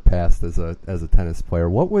about your past as a tennis player.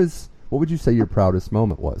 What would you say your proudest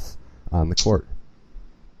moment was on the court?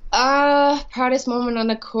 Proudest moment on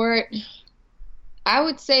the court, I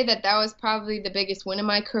would say that was probably the biggest win in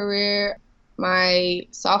my career. My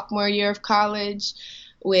sophomore year of college,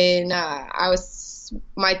 when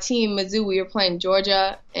my team Mizzou, we were playing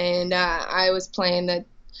Georgia, and I was playing the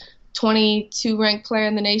 22 ranked player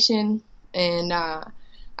in the nation, and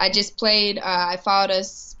I just played. I followed a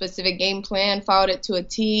specific game plan, followed it to a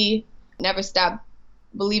T, never stopped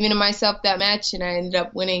believing in myself that match, and I ended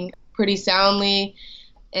up winning pretty soundly.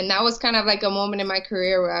 And that was kind of like a moment in my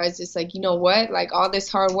career where I was just like, you know what? Like, all this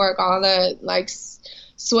hard work, all the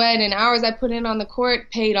sweat and hours I put in on the court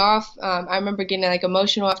paid off. I remember getting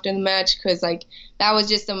emotional after the match, because that was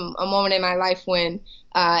just a moment in my life when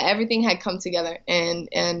everything had come together and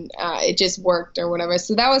it just worked or whatever.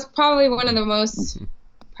 So that was probably one of the most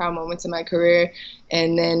proud moments in my career.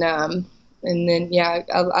 And then a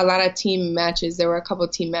lot of team matches. There were a couple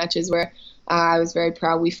of team matches where I was very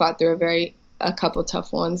proud. We fought through a couple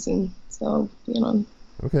tough ones, and so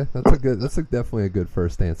Okay, that's definitely a good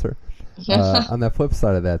first answer. On that flip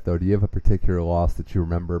side of that, though, do you have a particular loss that you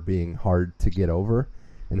remember being hard to get over,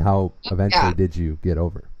 and how eventually did you get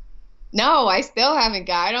over? No, I still haven't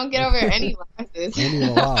I don't get over any losses.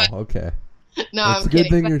 Wow, okay. No, it's a good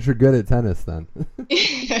thing you're good at tennis then.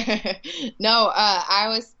 No, I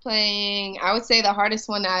was playing. I would say the hardest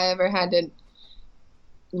one I ever had to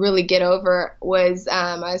really get over was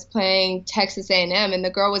I was playing Texas A&M, and the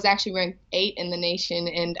girl was actually ranked 8 in the nation,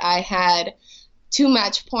 and I had 2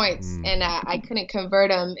 match points, and I couldn't convert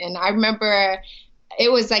them. And I remember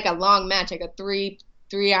it was like a long match, like a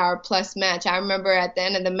 3-hour plus match. I remember at the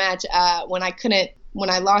end of the match when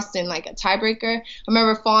I lost in like a tiebreaker, I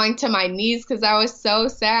remember falling to my knees because I was so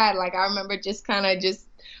sad. Like, I remember just kind of just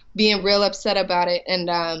being real upset about it. And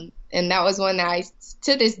that was one that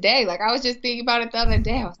to this day, like, I was just thinking about it the other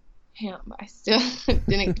day. I was like, damn, I still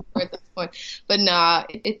didn't convert this point. But nah,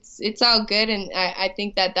 it's all good. And I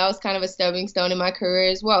think that was kind of a stepping stone in my career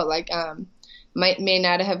as well. Like, may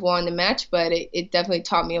not have won the match, but it definitely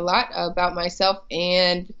taught me a lot about myself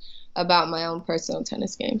and about my own personal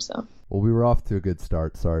tennis game. So. Well, we were off to a good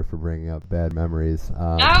start. Sorry for bringing up bad memories.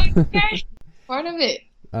 Okay. Part of it.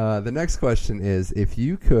 The next question is, if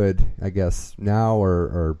you could, I guess, now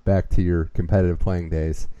or back to your competitive playing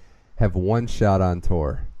days, have one shot on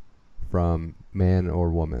tour from man or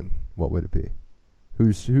woman, what would it be?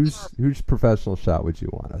 Whose professional shot would you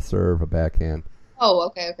want? A serve, a backhand? Oh,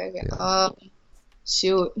 okay. Yeah.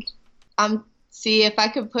 Shoot. See if I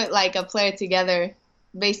could put like a player together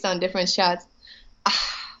based on different shots.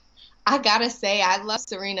 I gotta say, I love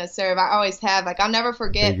Serena's serve. I always have. Like, I'll never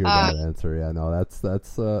forget. Figured that answer. Yeah, no, that's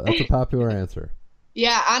a popular answer.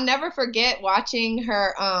 Yeah, I'll never forget watching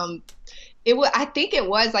her. I think it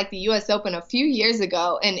was like the U.S. Open a few years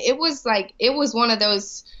ago, and it was one of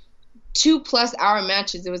those 2+ hour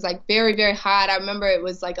matches. It was like very, very hot. I remember it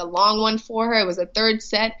was like a long one for her. It was a third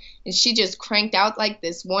set, and she just cranked out like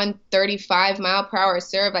this 135-mile-per-hour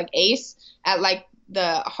serve, like ace, at like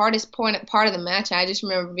the hardest part of the match. I just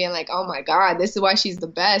remember being like, oh my God, this is why she's the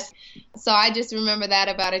best. So I just remember that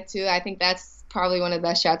about it too. I think that's probably one of the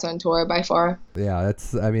best shots on tour by far. Yeah,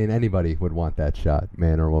 anybody would want that shot,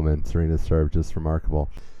 man or woman. Serena's serve, just remarkable.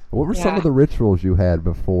 What were some of the rituals you had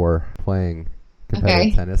before playing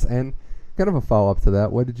competitive tennis? And kind of a follow-up to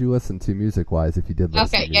that, what did you listen to music-wise, if you did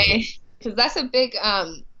listen to music? Okay, because that's a big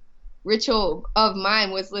ritual of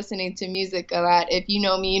mine, was listening to music a lot. If you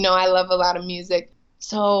know me, you know I love a lot of music.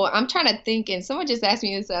 So I'm trying to think, and someone just asked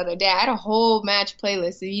me this the other day. I had a whole match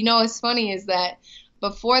playlist. And what's funny is that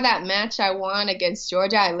before that match I won against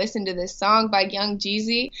Georgia, I listened to this song by Young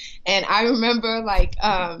Jeezy, and I remember like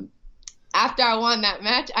after I won that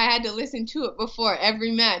match, I had to listen to it before every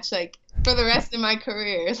match, like for the rest of my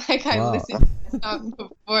career. Like I listened to that song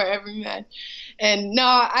before every match. And no,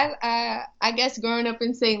 I guess growing up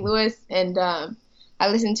in St. Louis, and I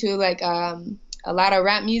listened to like a lot of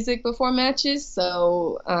rap music before matches.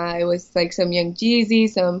 So it was like some Young Jeezy,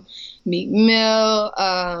 some Meek Mill,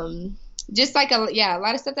 just like a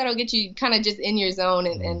lot of stuff that'll get you kind of just in your zone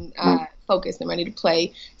and focused and ready to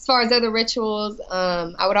play. As far as other rituals,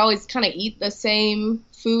 I would always kind of eat the same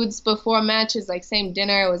foods before matches, like same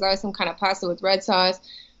dinner. It was always some kind of pasta with red sauce.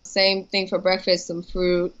 Same thing for breakfast, some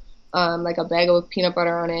fruit, like a bagel with peanut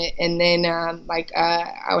butter on it. And then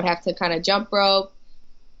I would have to kind of jump rope,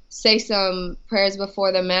 say some prayers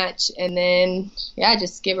before the match, and then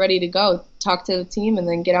just get ready to go, talk to the team, and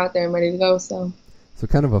then get out there and ready to go. So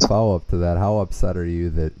kind of a follow-up to that, how upset are you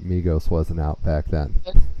that Migos wasn't out back then?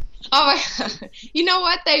 Oh my God! You know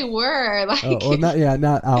what, they were like.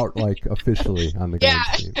 Not out like officially on the games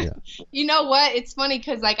team. Yeah. You know what? It's funny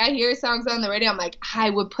because like I hear songs on the radio. I'm like, I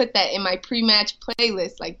would put that in my pre-match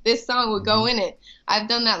playlist. Like this song would go in it. I've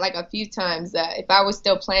done that like a few times. If I was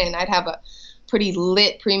still playing, I'd have a pretty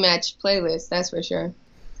lit pre-match playlist. That's for sure.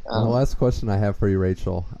 And the last question I have for you,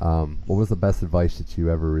 Rachel. What was the best advice that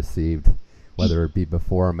you ever received, whether it be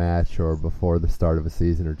before a match or before the start of a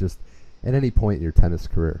season, or just at any point in your tennis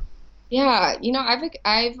career? Yeah,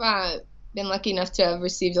 I've been lucky enough to have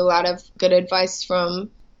received a lot of good advice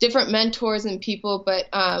from different mentors and people, but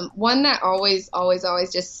one that always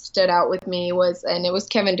just stood out with me it was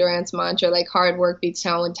Kevin Durant's mantra, like hard work beats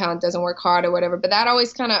talent when talent doesn't work hard or whatever. But that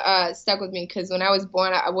always kind of stuck with me because when I was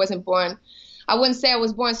born, I wouldn't say I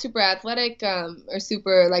was born super athletic or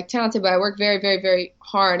super like talented, but I worked very, very, very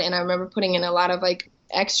hard, and I remember putting in a lot of like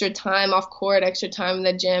extra time off court, extra time in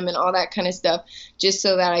the gym, and all that kind of stuff, just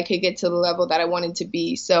so that I could get to the level that I wanted to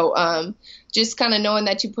be. So just kind of knowing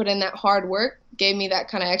that you put in that hard work gave me that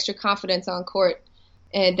kind of extra confidence on court.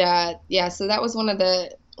 And so that was one of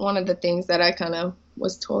the things that I kind of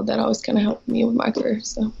was told that always kind of helped me with my career.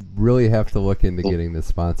 So really have to look into getting this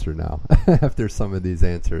sponsor now after some of these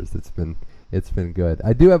answers. It's been good.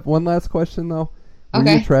 I do have one last question though. Were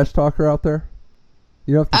you a trash talker out there?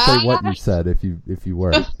 You don't have to say what you said if you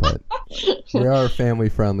were, but we are a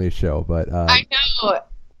family-friendly show. But I know.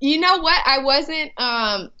 You know what? I wasn't.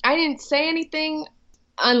 I didn't say anything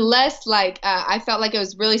unless like I felt like it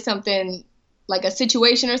was really something like a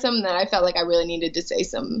situation or something that I felt like I really needed to say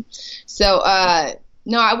something. So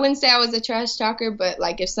no, I wouldn't say I was a trash talker, but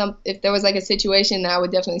like if there was like a situation, I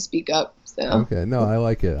would definitely speak up. So okay, no, I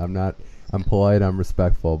like it. I'm polite, I'm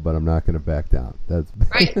respectful, but I'm not going to back down. That's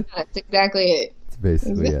right. That's exactly it.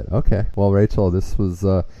 Basically it. Okay. Well, Rachel, this was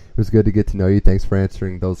it was good to get to know you. Thanks for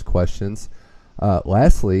answering those questions.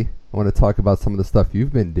 Lastly, I want to talk about some of the stuff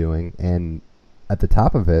you've been doing, and at the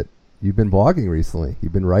top of it, you've been blogging recently.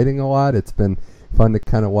 You've been writing a lot. It's been fun to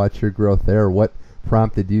kind of watch your growth there. What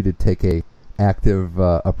prompted you to take a active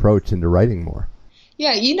approach into writing more?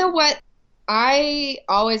 Yeah, you know what? I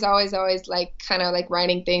always like kind of like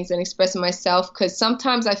writing things and expressing myself, because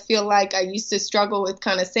sometimes I feel like I used to struggle with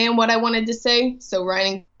kind of saying what I wanted to say. So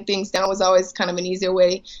writing things down was always kind of an easier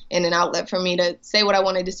way and an outlet for me to say what I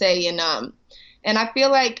wanted to say. And I feel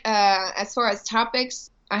like as far as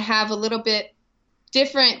topics, I have a little bit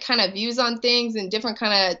different kind of views on things and different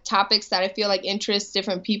kind of topics that I feel like interest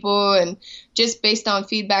different people. And just based on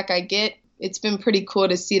feedback I get, it's been pretty cool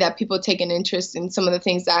to see that people take an interest in some of the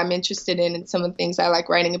things that I'm interested in and some of the things I like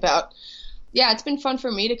writing about. yeah, it's been fun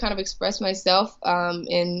for me to kind of express myself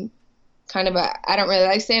in kind of I don't really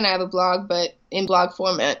like saying I have a blog, but in blog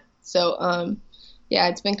format. So yeah,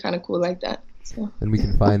 it's been kind of cool like that. So. And we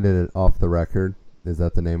can find it at Off the Record. Is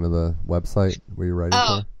that the name of the website where you're writing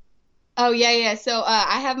for? Oh yeah. So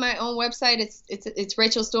I have my own website. It's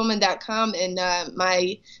rachelstulman.com, and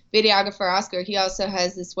my videographer Oscar, he also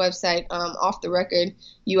has this website,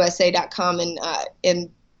 offtherecordusa.com, and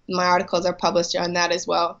my articles are published on that as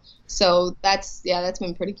well. So that's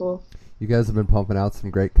been pretty cool. You guys have been pumping out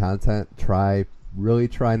some great content. Really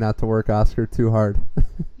try not to work Oscar too hard.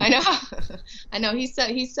 I know. He's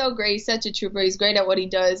so great. He's such a trooper. He's great at what he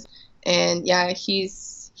does, and yeah,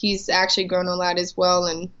 he's actually grown a lot as well,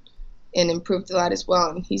 and improved a lot as well.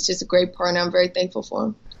 And he's just a great partner. I'm very thankful for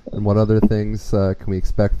him. And what other things can we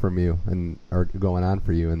expect from you and are going on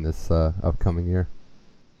for you in this upcoming year?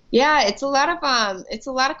 Yeah, it's a lot of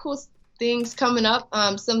cool things coming up.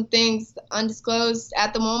 Some things undisclosed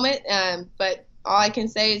at the moment, but all I can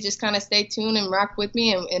say is just kind of stay tuned and rock with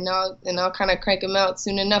me, and I'll kind of crank them out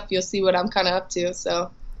soon enough. You'll see what I'm kind of up to. So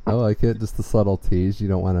I like it. Just the subtle tease. You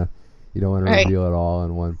don't want to right. reveal it all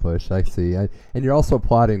in one push. I see. And you're also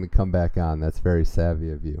plotting to come back on. That's very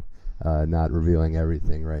savvy of you, not revealing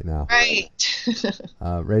everything right now. Right.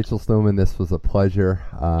 Rachel Stulman, this was a pleasure.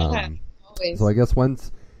 Always. So I guess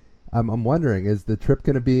I'm wondering, is the trip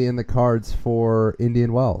going to be in the cards for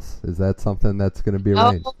Indian Wells? Is that something that's going to be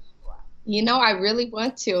arranged? I really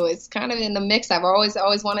want to. It's kind of in the mix. I've always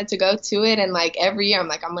wanted to go to it, and like every year I'm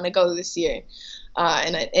like, I'm going to go this year.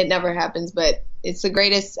 And it never happens, but it's the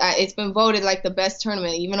greatest. It's been voted like the best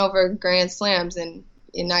tournament, even over Grand Slams, and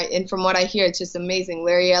from what I hear, it's just amazing.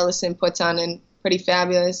 Larry Ellison puts on a pretty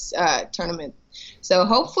fabulous tournament. So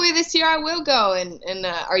hopefully this year I will go. And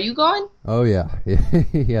are you going? Oh yeah,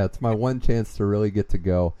 yeah. It's my one chance to really get to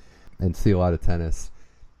go and see a lot of tennis.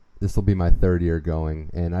 This will be my third year going,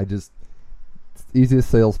 and easiest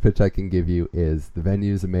sales pitch I can give you is the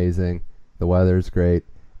venue's amazing, the weather's great,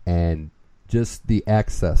 and just the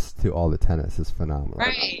access to all the tennis is phenomenal.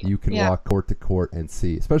 Right. You can walk court to court and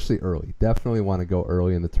see, especially early. Definitely want to go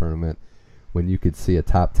early in the tournament when you could see a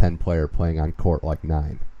top 10 player playing on court like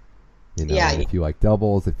 9. If you like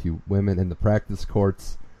doubles, if you women, and the practice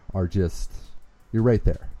courts are just, you're right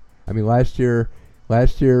there. I mean, last year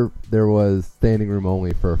there was standing room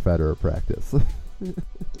only for a Federer practice.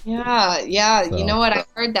 Yeah. So. You know what? I've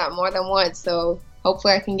heard that more than once, so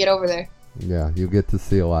hopefully I can get over there. Yeah, you'll get to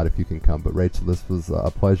see a lot if you can come. But Rachel, this was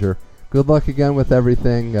a pleasure. Good luck again with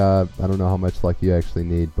everything. I don't know how much luck you actually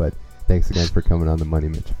need, but thanks again for coming on the Money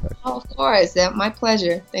Mitch Effect. Oh, of course. My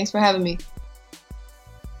pleasure. Thanks for having me.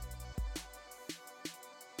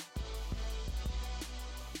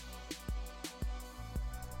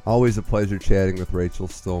 Always a pleasure chatting with Rachel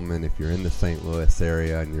Stulman. If you're in the St. Louis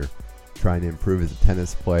area and you're trying to improve as a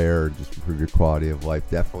tennis player or just improve your quality of life,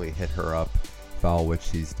 definitely hit her up, follow what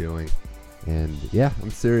she's doing. And yeah, I'm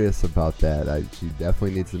serious about that. She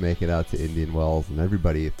definitely needs to make it out to Indian Wells, and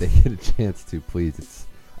everybody, if they get a chance to, please. It's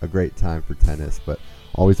a great time for tennis, but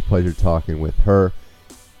always a pleasure talking with her.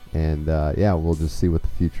 And yeah, we'll just see what the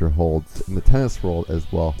future holds in the tennis world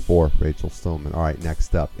as well for Rachel Stulman. All right,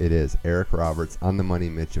 next up, it is Eric Roberts on the Money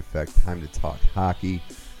Mitch Effect. Time to talk hockey.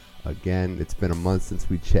 Again, it's been a month since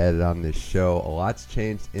we chatted on this show. A lot's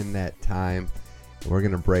changed in that time. We're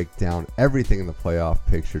going to break down everything in the playoff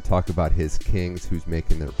picture, talk about his Kings, who's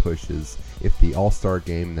making their pushes, if the All-Star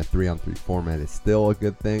game in the 3-on-3 format is still a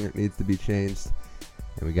good thing or needs to be changed.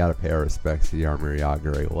 And we got to pay our respects to Jaromir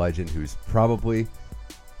Jagr, a legend who's probably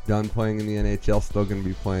done playing in the NHL, still going to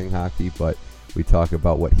be playing hockey, but we talk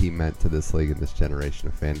about what he meant to this league and this generation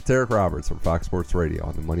of fans. It's Eric Roberts from Fox Sports Radio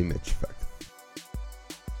on the Money Mitch Effect.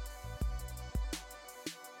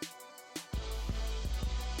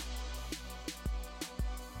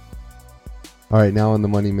 All right, now on the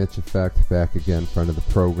Money Mitch Effect, back again in front of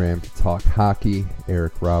the program to talk hockey.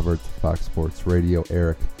 Eric Roberts, Fox Sports Radio.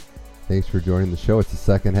 Eric, thanks for joining the show. It's the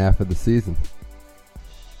second half of the season.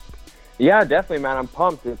 Yeah, definitely, man. I'm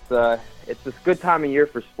pumped. It's this good time of year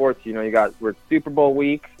for sports. We're Super Bowl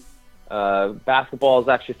week. Basketball is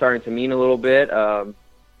actually starting to mean a little bit.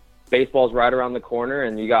 Baseball's right around the corner,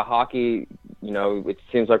 and you got hockey. It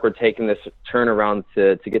seems like we're taking this turnaround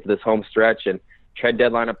to get to this home stretch, and trade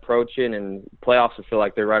deadline approaching, and playoffs will feel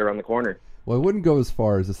like they're right around the corner. Well, I wouldn't go as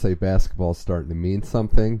far as to say basketball is starting to mean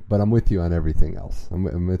something, but I'm with you on everything else.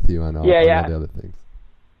 I'm with you on all the other things.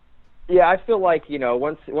 Yeah, I feel like,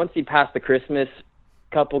 once you pass the Christmas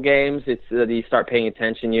couple games, it's you start paying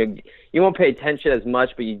attention. You won't pay attention as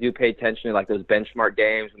much, but you do pay attention to like those benchmark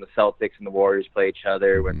games when the Celtics and the Warriors play each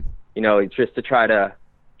other. When it's just to try to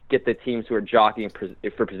get the teams who are jockeying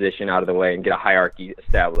for position out of the way and get a hierarchy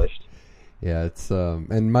established. Yeah, it's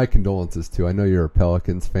and my condolences too. I know you're a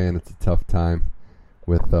Pelicans fan. It's a tough time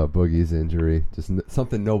with Boogie's injury. Just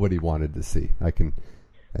something nobody wanted to see. I think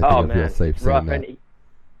I feel safe saying that.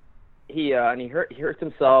 And he hurt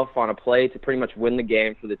himself on a play to pretty much win the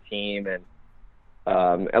game for the team, and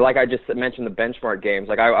like I just mentioned, the benchmark games.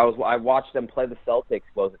 Like I watched them play the Celtics.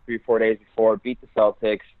 Was it 3-4 days before? Beat the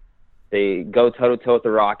Celtics. They go toe to toe with the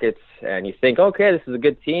Rockets, and you think, okay, this is a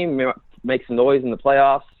good team. Make some noise in the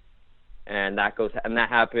playoffs. And that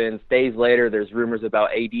happens. Days later, there's rumors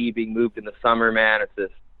about AD being moved in the summer. Man, it's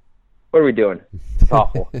just, what are we doing? It's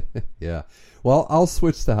awful. Yeah. Well, I'll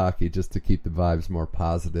switch to hockey just to keep the vibes more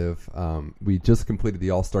positive. We just completed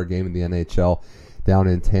the All-Star game in the NHL down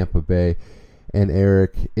in Tampa Bay. And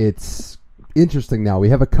Eric, it's interesting now. We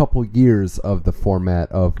have a couple years of the format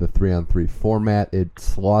of the 3-on-3 format.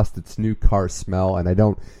 It's lost its new car smell, and I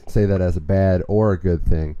don't say that as a bad or a good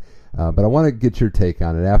thing. But I want to get your take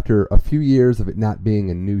on it. After a few years of it not being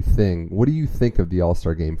a new thing, what do you think of the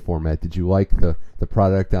All-Star Game format? Did you like the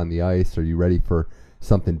product on the ice? Are you ready for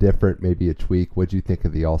something different, maybe a tweak? What do you think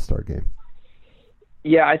of the All-Star Game?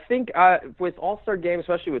 Yeah, I think with All-Star Game,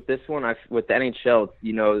 especially with this one, with the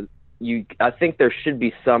NHL, I think there should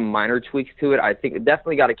be some minor tweaks to it. I think it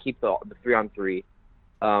definitely got to keep the 3-on-3,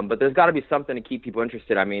 but there's got to be something to keep people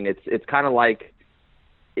interested. I mean, it's kind of like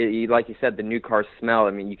you said, the new car smell.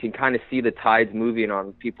 I mean, you can kind of see the tides moving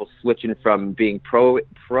on people switching from being pro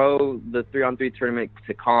the 3-on-3 tournament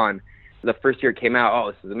to con. The first year it came out,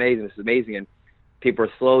 this is amazing, and people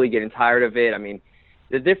are slowly getting tired of it. I mean,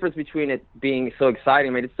 the difference between it being so exciting,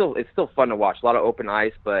 I mean, it's still fun to watch, a lot of open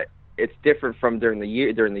ice, but it's different from during the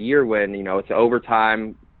year when, it's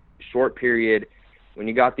overtime, short period. When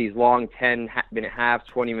you got these long 10-minute half,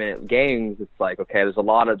 20-minute games, it's like, okay, there's a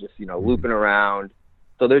lot of just, looping around.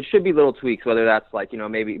 So there should be little tweaks, whether that's like,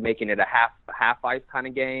 maybe making it a half ice kind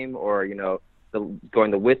of game or,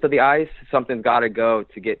 going the width of the ice. Something's got to go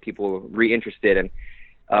to get people reinterested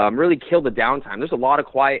and really kill the downtime. There's a lot of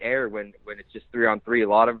quiet air when it's just 3-on-3, a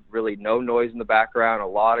lot of really no noise in the background, a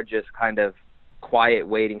lot of just kind of quiet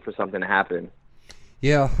waiting for something to happen.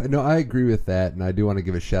 Yeah, no, I agree with that, and I do want to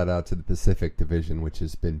give a shout out to the Pacific Division, which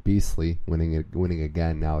has been beastly, winning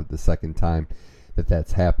again now the second time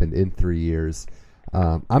that's happened in 3 years.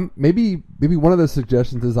 I'm maybe one of the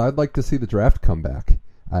suggestions is I'd like to see the draft come back.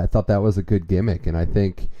 I thought that was a good gimmick, and I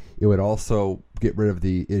think it would also get rid of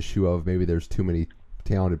the issue of maybe there's too many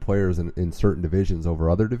talented players in certain divisions over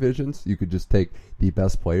other divisions. You could just take the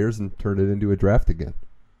best players and turn it into a draft again.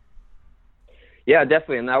 Yeah,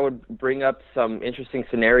 definitely, and that would bring up some interesting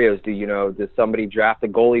scenarios. Does somebody draft a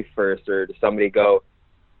goalie first, or does somebody go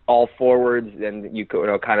all forwards and you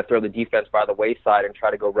could kind of throw the defense by the wayside and try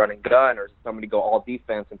to go run and gun, or does somebody go all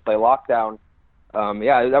defense and play lockdown?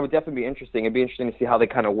 Yeah, that would definitely be interesting. It'd be interesting to see how they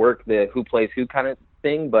kind of work the who plays who kind of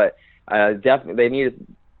thing, but definitely they need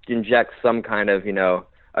to inject some kind of,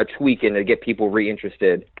 a tweak in to get people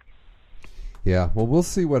reinterested. Yeah, well, we'll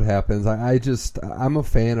see what happens. I'm a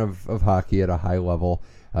fan of hockey at a high level.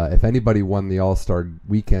 If anybody won the All-Star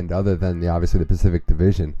weekend other than obviously the Pacific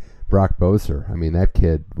Division, Brock Boeser. I mean, that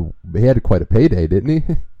kid, he had quite a payday, didn't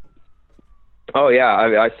he? Oh yeah,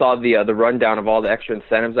 I saw the rundown of all the extra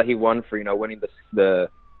incentives that he won for winning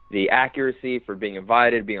the accuracy, for being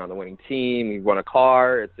invited, being on the winning team. He won a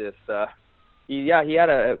car. It's just he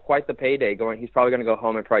had quite the payday going. He's probably going to go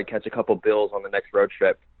home and probably catch a couple bills on the next road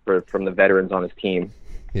trip from the veterans on his team.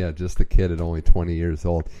 Yeah, just a kid at only 20 years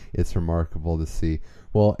old. It's remarkable to see.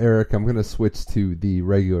 Well, Eric, I'm going to switch to the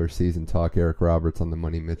regular season talk. Eric Roberts on the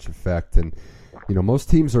Money Mitch Effect. And, most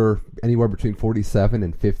teams are anywhere between 47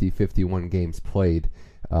 and 51 games played.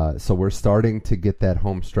 So we're starting to get that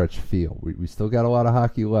home stretch feel. We still got a lot of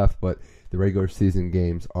hockey left, but the regular season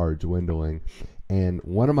games are dwindling. And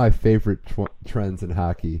one of my favorite trends in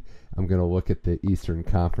hockey, I'm going to look at the Eastern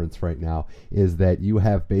Conference right now, is that you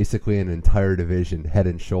have basically an entire division head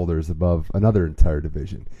and shoulders above another entire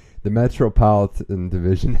division. The Metropolitan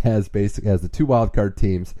Division has the 2 wildcard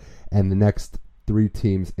teams and the next 3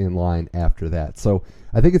 teams in line after that. So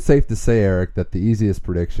I think it's safe to say, Eric, that the easiest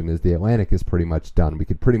prediction is the Atlantic is pretty much done. We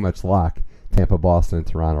could pretty much lock Tampa, Boston, and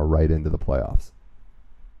Toronto right into the playoffs.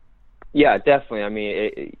 Yeah, definitely. I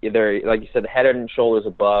mean, they're, like you said, the head and shoulders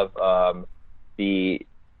above.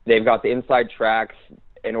 They've got the inside tracks.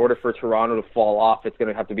 In order for Toronto to fall off, it's going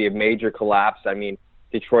to have to be a major collapse. I mean,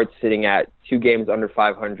 Detroit's sitting at 2 games under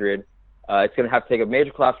 500. It's going to have to take a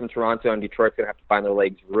major collapse from Toronto, and Detroit's going to have to find their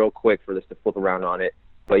legs real quick for this to flip around on it.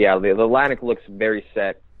 But yeah, the Atlantic looks very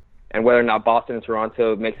set. And whether or not Boston and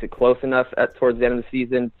Toronto makes it close enough towards the end of the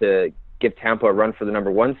season to give Tampa a run for the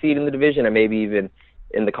number 1 seed in the division and maybe even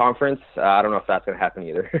in the conference. I don't know if that's going to happen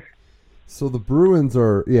either. So the Bruins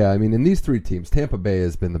are, in these 3 teams, Tampa Bay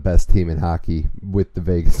has been the best team in hockey with the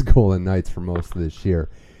Vegas Golden Knights for most of this year.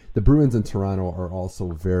 The Bruins in Toronto are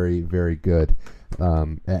also very, very good,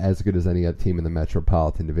 as good as any other team in the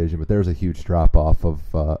Metropolitan Division, but there's a huge drop-off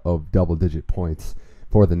of double-digit points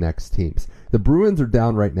for the next teams. The Bruins are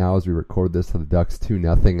down right now as we record this to the Ducks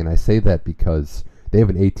 2-0, and I say that because they have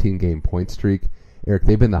an 18-game point streak. Eric,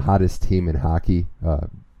 they've been the hottest team in hockey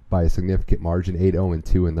by a significant margin,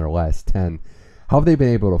 8-0-2 in their last 10. How have they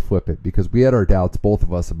been able to flip it? Because we had our doubts, both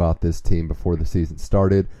of us, about this team before the season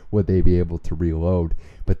started. Would they be able to reload?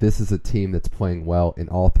 But this is a team that's playing well in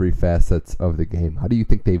all 3 facets of the game. How do you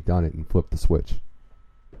think they've done it and flipped the switch?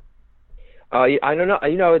 I don't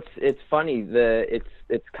know. It's funny.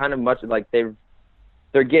 It's kind of much like they're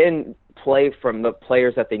getting play from the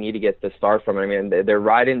players that they need to get the start from. I mean, they're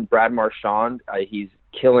riding Brad Marchand. He's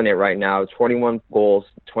killing it right now. 21 goals,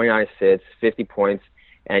 29 assists, 50 points,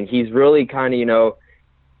 and he's really kind of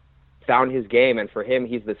found his game. And for him,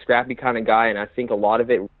 he's the scrappy kind of guy. And I think a lot of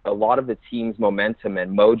the team's momentum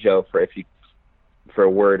and mojo,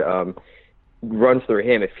 runs through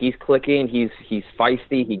him. If he's clicking, he's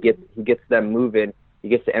feisty. He gets them moving. He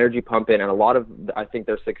gets the energy pumping, and a lot of, I think,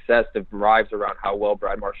 their success derives around how well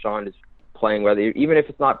Brad Marchand is playing. Even if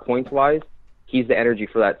it's not points wise, he's the energy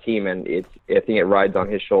for that team, and I think it rides on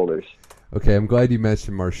his shoulders. Okay, I'm glad you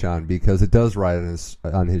mentioned Marchand because it does ride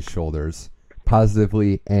on his shoulders,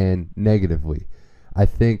 positively and negatively. I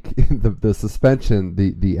think the suspension,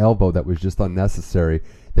 the elbow that was just unnecessary,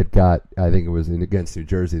 that got, I think it was against New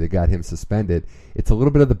Jersey, that got him suspended. It's a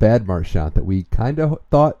little bit of the bad Marchand that we kind of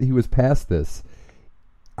thought he was past this.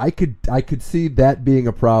 I could see that being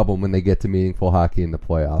a problem when they get to meaningful hockey in the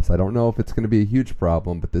playoffs. I don't know if it's going to be a huge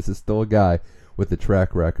problem, but this is still a guy with a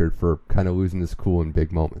track record for kind of losing his cool in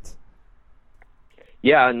big moments.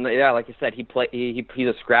 Yeah, and like you said, he's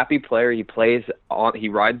a scrappy player. He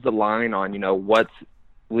rides the line on what's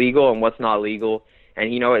legal and what's not legal,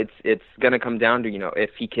 and it's going to come down to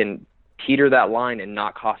if he can teeter that line and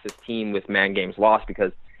not cost his team with man games lost,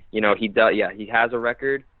 because he has a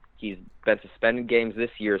record. He's been suspended games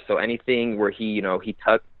this year, so anything where he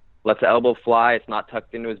lets the elbow fly, it's not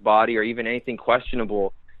tucked into his body, or even anything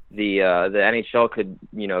questionable, the NHL could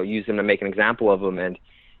use him to make an example of him. And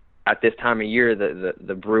at this time of year,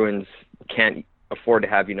 the Bruins can't afford to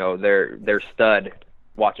have their stud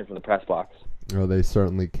watching from the press box. No, they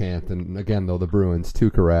certainly can't. And again, though, the Bruins,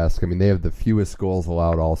 Tuukka Rask, they have the fewest goals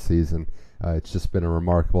allowed all season. It's just been a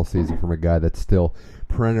remarkable season from a guy that's still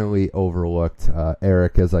perennially overlooked.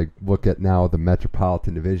 Eric, as I look at now the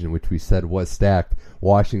Metropolitan Division, which we said was stacked,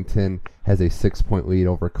 Washington has a 6-point lead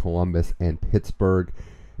over Columbus and Pittsburgh,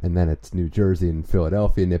 and then it's New Jersey and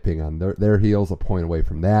Philadelphia nipping on their heels, a point away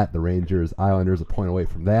from that. The Rangers, Islanders, a point away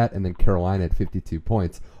from that, and then Carolina at 52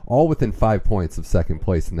 points, all within 5 points of second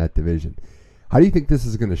place in that division. How do you think this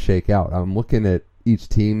is going to shake out? I'm looking at each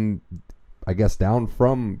team, I guess, down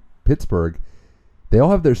from Pittsburgh. They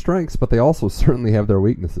all have their strengths, but they also certainly have their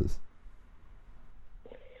weaknesses.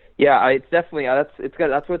 Yeah, it's definitely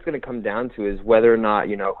that's what it's going to come down to, is whether or not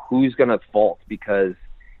who's going to fault, because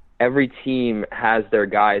every team has their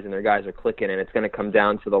guys and their guys are clicking, and it's going to come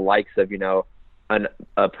down to the likes of a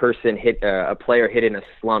player hitting a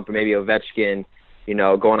slump, or maybe Ovechkin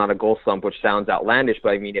going on a goal slump, which sounds outlandish,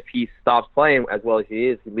 but if he stops playing as well as he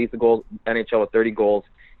is, he leads the NHL with 30 goals.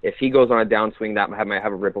 If he goes on a downswing, that might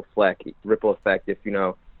have a ripple effect. If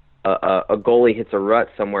a goalie hits a rut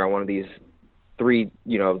somewhere on one of these 3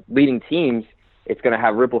 leading teams, it's going to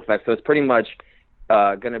have ripple effect. So it's pretty much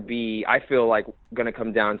going to be, I feel like, going to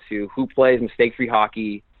come down to who plays mistake-free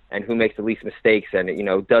hockey and who makes the least mistakes, and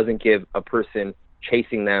doesn't give a person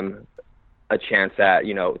chasing them a chance at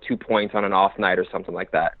 2 points on an off night or something like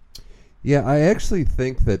that. Yeah, I actually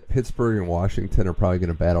think that Pittsburgh and Washington are probably going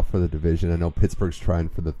to battle for the division. I know Pittsburgh's trying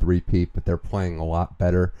for the 3-peat, but they're playing a lot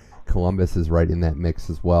better. Columbus is right in that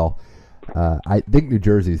mix as well. I think New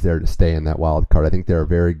Jersey's there to stay in that wild card. I think they're a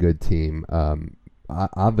very good team.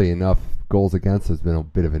 Oddly enough, goals against has been a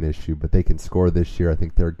bit of an issue, but they can score this year. I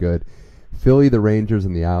think they're good. Philly, the Rangers,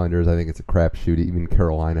 and the Islanders, I think it's a crapshoot. Even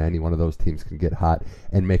Carolina, any one of those teams can get hot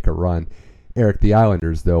and make a run. Eric, the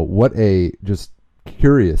Islanders, though, what a just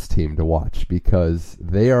curious team to watch, because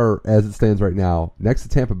they are, as it stands right now, next to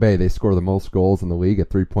Tampa Bay, they score the most goals in the league at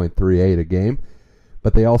 3.38 a game,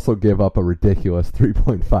 but they also give up a ridiculous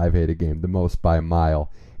 3.58 a game, the most by a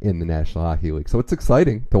mile in the National Hockey League. So it's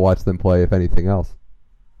exciting to watch them play, if anything else.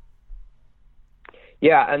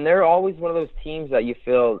 Yeah, and they're always one of those teams that you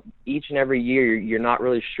feel each and every year you're not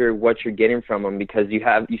really sure what you're getting from them, because you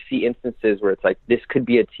see instances where it's like this could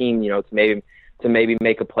be a team, to maybe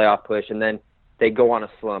make a playoff push, and then they go on a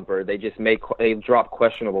slump, or they drop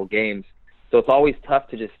questionable games. So it's always tough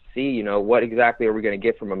to just see, what exactly are we going to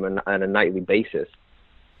get from them on a nightly basis.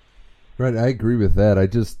 Right, I agree with that.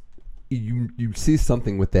 You see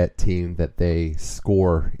something with that team that they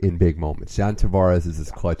score in big moments. John Tavares is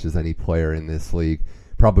as clutch as any player in this league,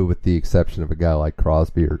 probably with the exception of a guy like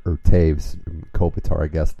Crosby or Taves, Kopitar, I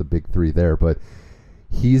guess, the big three there. But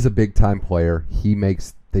he's a big-time player. He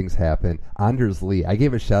makes things happen. Anders Lee, I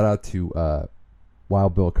gave a shout-out to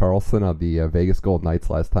Wild Bill Carlson of the Vegas Golden Knights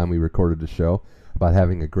last time we recorded the show about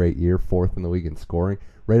having a great year, 4th in the league in scoring.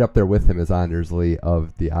 Right up there with him is Anders Lee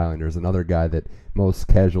of the Islanders, another guy that most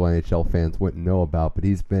casual NHL fans wouldn't know about, but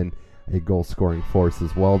he's been a goal-scoring force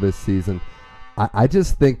as well this season. I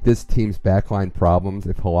just think this team's backline problems,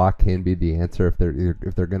 if Halak can be the answer, if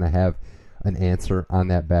they're going to have an answer on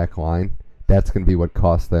that back line, that's going to be what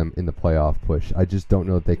costs them in the playoff push. I just don't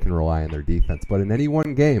know that they can rely on their defense. But in any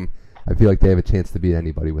one game, I feel like they have a chance to beat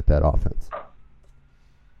anybody with that offense.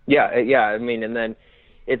 Yeah. I mean, and then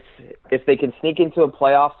if they can sneak into a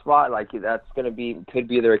playoff spot, like that's could be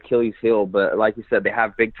their Achilles heel. But like you said, they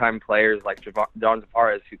have big time players like John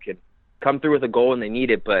Tavares who can come through with a goal when they need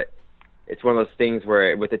it. But it's one of those things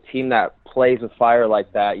where with a team that plays with fire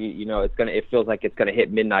like that, it feels like it's gonna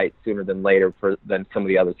hit midnight sooner than later than some of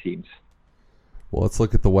the other teams. Well, let's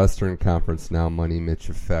look at the Western Conference now. Money Mitch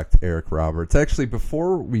Effect, Eric Roberts. Actually,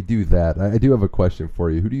 before we do that, I do have a question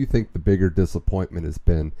for you. Who do you think the bigger disappointment has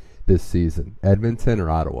been this season, Edmonton or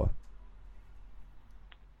Ottawa?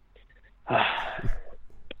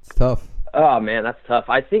 It's tough. Oh man, that's tough.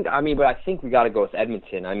 I think we got to go with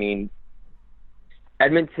Edmonton. I mean,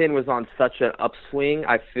 Edmonton was on such an upswing.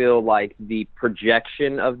 I feel like the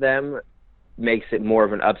projection of them makes it more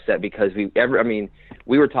of an upset because we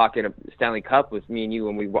were talking Stanley Cup with me and you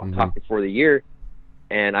when we talked before the year,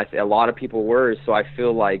 and a lot of people were. So I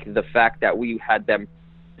feel like the fact that we had them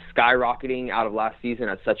skyrocketing out of last season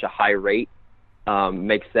at such a high rate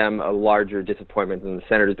makes them a larger disappointment than the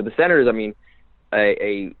Senators. But the Senators, I mean,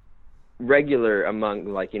 a regular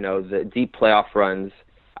among the deep playoff runs.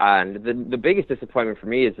 And the biggest disappointment for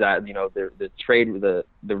me is that the trade, the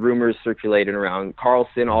rumors circulating around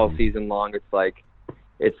Karlsson all season long. It's like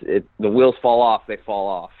the wheels fall off, they fall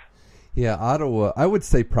off. Yeah, Ottawa. I would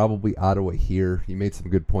say probably Ottawa here. You made some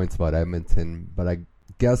good points about Edmonton, but I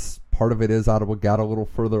guess part of it is Ottawa got a little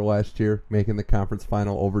further last year, making the conference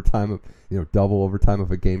final overtime of double overtime of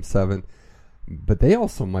a Game 7. But they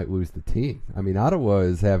also might lose the team. I mean, Ottawa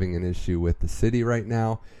is having an issue with the city right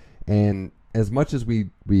now, and as much as we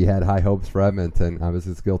had high hopes for Edmonton, I was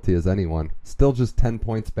as guilty as anyone, still just 10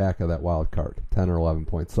 points back of that wild card, 10 or 11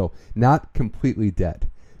 points. So not completely dead,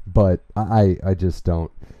 but I just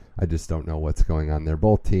don't know what's going on there.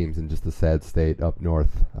 Both teams in just a sad state up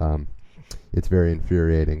north. It's very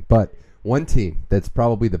infuriating. But one team that's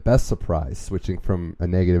probably the best surprise, switching from a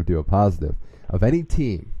negative to a positive, of any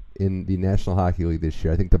team in the National Hockey League this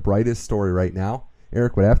year, I think the brightest story right now,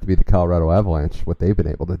 Eric, would have to be the Colorado Avalanche, what they've been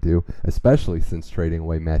able to do, especially since trading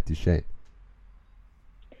away Matt Duchene.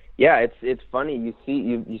 Yeah, it's funny. You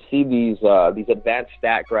see these advanced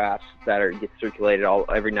stat graphs that get circulated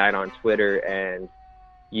every night on Twitter, and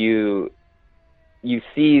you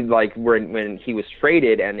see like when he was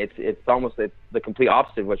traded, and it's almost the complete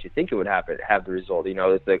opposite of what you think it would have the result.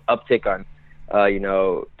 It's an uptick on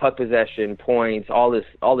puck possession, points, all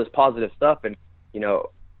this positive stuff, and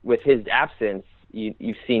with his absence.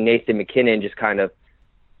 You've seen Nathan MacKinnon just kind of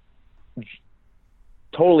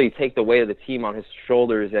totally take the weight of the team on his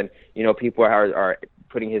shoulders, and people are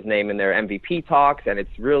putting his name in their MVP talks, and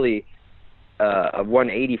it's really a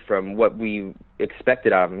 180 from what we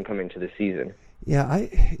expected out of him coming to the season. Yeah,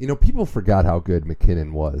 people forgot how good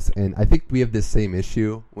MacKinnon was, and I think we have this same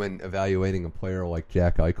issue when evaluating a player like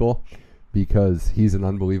Jack Eichel, because he's an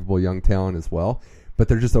unbelievable young talent as well. But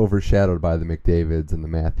they're just overshadowed by the McDavids and the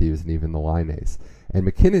Matthews and even the Laines. And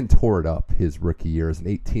MacKinnon tore it up his rookie year as an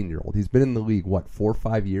 18-year-old. He's been in the league, 4 or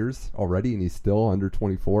 5 years already, and he's still under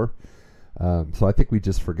 24. So I think we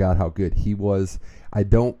just forgot how good he was. I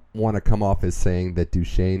don't want to come off as saying that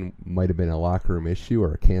Duchene might have been a locker room issue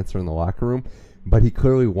or a cancer in the locker room, but he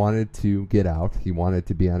clearly wanted to get out. He wanted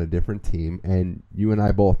to be on a different team. And you and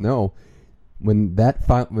I both know when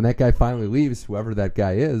that guy finally leaves, whoever that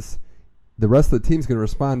guy is, the rest of the team's going to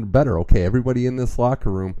respond better. Okay, everybody in this locker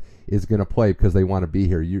room is going to play because they want to be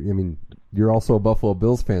here. You're also a Buffalo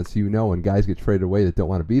Bills fan, so when guys get traded away that don't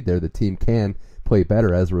want to be there, the team can play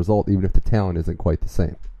better as a result, even if the talent isn't quite the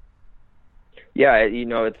same. Yeah,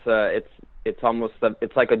 it's almost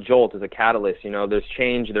it's like a jolt, it's a catalyst. There's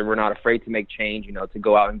change. That we're not afraid to make change. To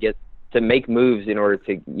go out and make moves in order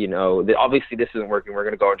to obviously this isn't working. We're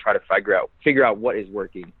going to go and try to figure out what is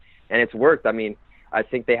working, and it's worked. I mean, I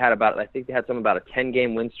think they had about a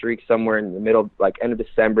 10-game win streak somewhere in the middle, like end of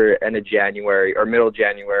December, end of January, or middle of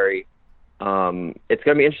January. It's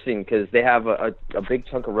going to be interesting because they have a big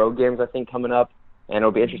chunk of road games, I think, coming up, and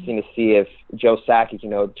it'll be interesting to see if Joe Sakic,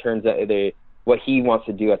 turns out what he wants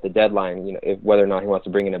to do at the deadline, whether or not he wants to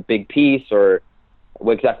bring in a big piece or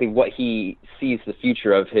exactly what he sees the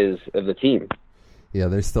future of the team. Yeah,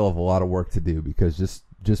 they still have a lot of work to do because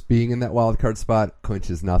just being in that wild card spot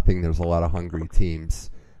clinches nothing. There's a lot of hungry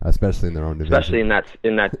teams, especially in their own division. Especially in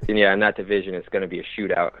that division, it's going to be a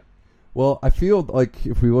shootout. Well, I feel like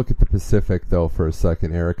if we look at the Pacific, though, for a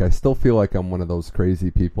second, Eric, I still feel like I'm one of those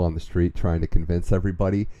crazy people on the street trying to convince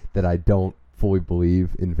everybody that I don't fully believe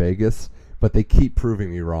in Vegas, but they keep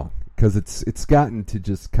proving me wrong because it's gotten to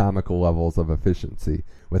just comical levels of efficiency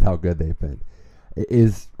with how good they've been.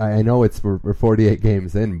 I know we're 48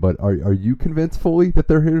 games in, but are you convinced fully that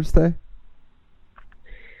they're here to stay?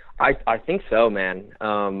 I think so, man.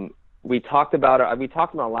 We talked about it. We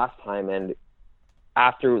talked about it last time, and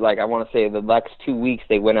after, I want to say the next 2 weeks,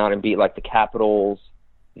 they went out and beat the Capitals,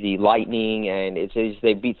 the Lightning, and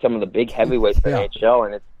they beat some of the big heavyweights in the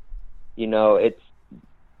NHL,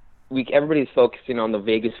 and everybody's focusing on the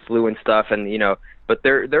Vegas flu and stuff, and but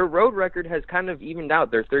their road record has kind of evened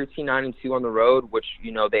out. They're 13-9-2 on the road, which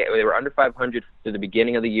they were under 500 to the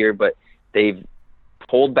beginning of the year, but they've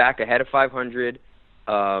pulled back ahead of 500.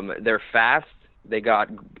 They're fast. They got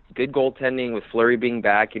good goaltending with Fleury being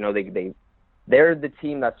back. They're the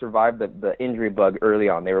team that survived the injury bug early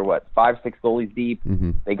on. They were 5-6 goalies deep.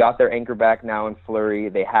 Mm-hmm. They got their anchor back now in Fleury.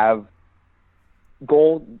 They have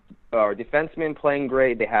defensemen playing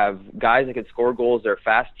great. They have guys that can score goals. They're a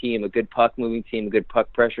fast team, a good puck moving team, a good puck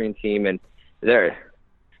pressuring team. And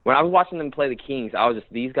when I was watching them play the Kings,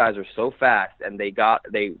 these guys are so fast, and they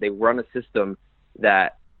run a system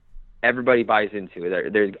that everybody buys into.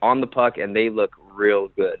 They're on the puck, and they look real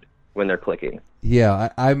good when they're clicking. Yeah,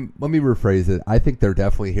 let me rephrase it. I think they're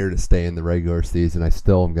definitely here to stay in the regular season. I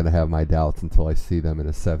still am going to have my doubts until I see them in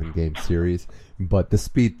a 7-game series. But the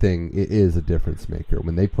speed thing is a difference maker.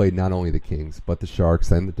 When they played not only the Kings, but the Sharks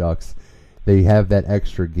and the Ducks, they have that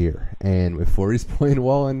extra gear. And if Fleury's playing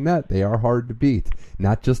well in net, they are hard to beat.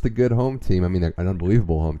 Not just a good home team. I mean, they're an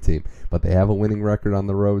unbelievable home team. But they have a winning record on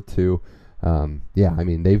the road, too.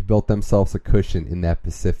 They've built themselves a cushion in that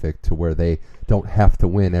Pacific to where they don't have to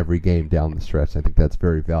win every game down the stretch. I think that's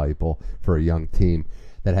very valuable for a young team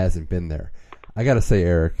that hasn't been there. I got to say,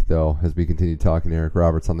 Eric, though, as we continue talking to Eric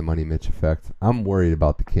Roberts on the Money Mitch Effect, I'm worried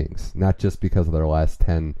about the Kings, not just because of their last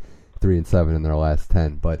 10, 3-7 in their last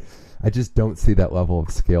 10, but I just don't see that level of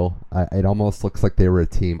skill. It almost looks like they were a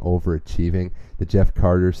team overachieving. The Jeff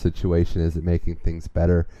Carter situation isn't making things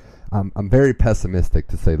better. I'm very pessimistic,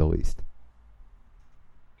 to say the least.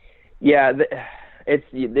 Yeah,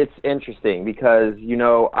 it's interesting because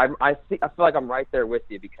I feel like I'm right there with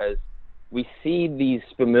you because we see these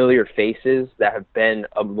familiar faces that have been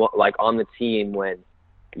on the team when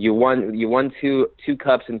you won two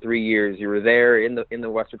cups in 3 years. You were there in the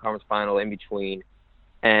Western Conference Final in between,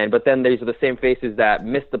 but then there's the same faces that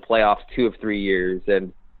missed the playoffs 2 of 3 years,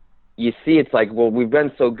 and you see it's like, well, we've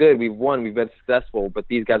been so good, we've won, we've been successful, but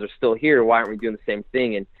these guys are still here. Why aren't we doing the same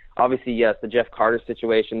thing? And obviously, yes, the Jeff Carter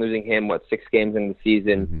situation, losing him 6 games into the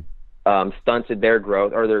season, stunted their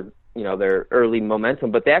growth or their early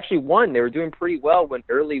momentum. But they actually won. They were doing pretty well when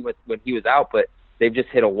he was out, but they've just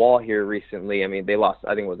hit a wall here recently. I mean, they lost,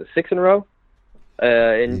 I think, was it 6 in a row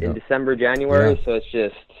in December, January. Yeah. So it's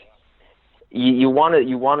just you want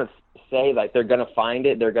to say they're going to find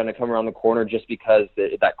it. They're going to come around the corner just because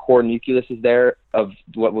that core nucleus is there of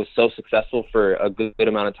what was so successful for a good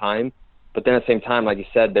amount of time. But then at the same time, like you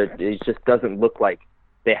said, it just doesn't look like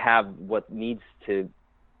they have what needs to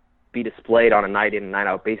be displayed on a night-in and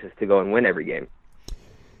night-out basis to go and win every game.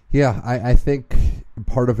 Yeah, I think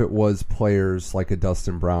part of it was players like a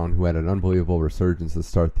Dustin Brown who had an unbelievable resurgence to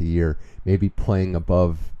start the year, maybe playing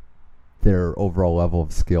above their overall level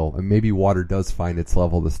of skill. And maybe water does find its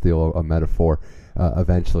level, to steal a metaphor,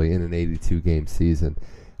 eventually in an 82-game season.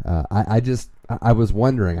 I was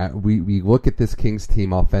wondering, we look at this Kings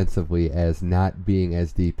team offensively as not being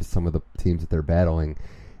as deep as some of the teams that they're battling,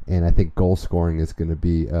 and I think goal scoring is going to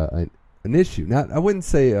be an issue. I wouldn't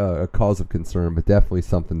say a cause of concern, but definitely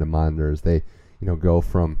something to monitor as they go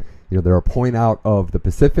from, they're a point out of the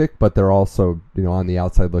Pacific, but they're also, on the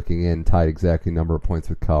outside looking in, tied exactly number of points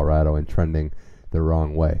with Colorado and trending the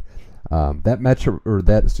wrong way.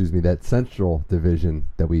 that Central division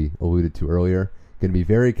that we alluded to earlier, going to be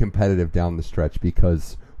very competitive down the stretch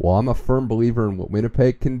because while I'm a firm believer in what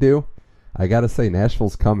Winnipeg can do, I got to say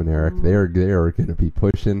Nashville's coming, Eric. They are going to be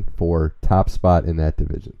pushing for top spot in that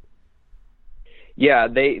division. Yeah,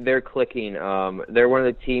 they're clicking. They're one of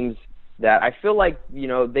the teams that I feel like,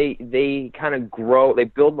 they kind of grow, they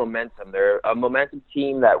build momentum. They're a momentum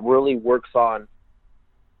team that really works on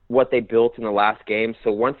what they built in the last game.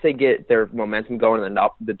 So once they get their momentum going and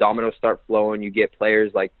the dominoes start flowing, you get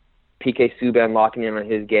players like PK Subban locking in on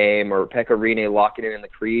his game or Pekka Rinne locking in the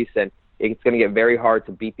crease, and it's going to get very hard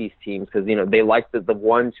to beat these teams because, they like the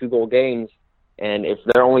 1-2 goal games, and if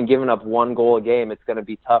they're only giving up 1 goal a game, it's going to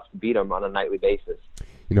be tough to beat them on a nightly basis.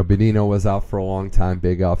 Bonino was out for a long time,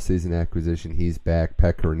 big offseason acquisition. He's back.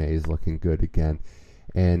 Pekka Rinne is looking good again.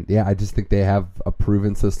 And, yeah, I just think they have a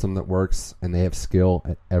proven system that works, and they have skill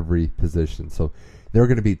at every position. So they're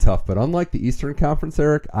going to be tough. But unlike the Eastern Conference,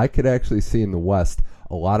 Eric, I could actually see in the West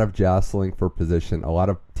a lot of jostling for position, a lot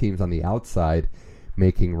of teams on the outside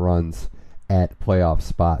making runs at playoff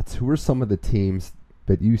spots. Who are some of the teams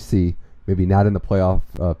that you see, maybe not in the playoff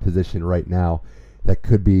position right now, that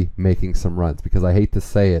could be making some runs? Because I hate to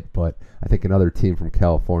say it, but I think another team from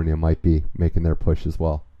California might be making their push as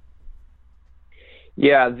well.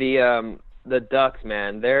 Yeah, the Ducks,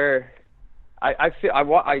 man.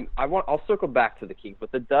 I'll circle back to the Kings,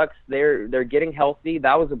 but the Ducks, they're getting healthy.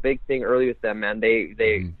 That was a big thing early with them, man. They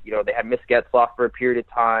had missed Getzlaf for a period of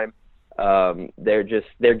time. They're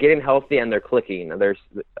getting healthy and they're clicking. Let's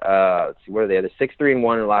see, what are they? They're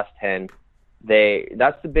 6-3-1 in the last 10.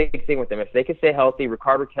 That's the big thing with them. If they can stay healthy,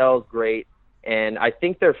 Rickard Rakell is great, and I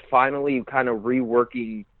think they're finally kind of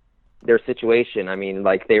reworking their situation. I mean,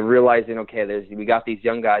 like they're realizing, okay, we got these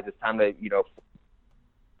young guys. It's time to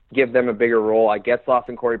give them a bigger role. Getzlaf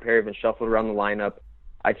and Corey Perry have been shuffled around the lineup.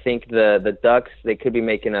 I think the Ducks, they could be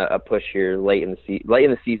making a push here late in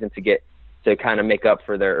the season to kind of make up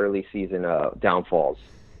for their early season downfalls.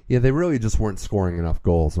 Yeah, they really just weren't scoring enough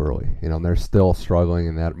goals early. They're still struggling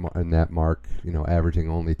in that mark, averaging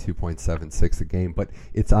only 2.76 a game, but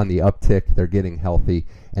it's on the uptick. They're getting healthy,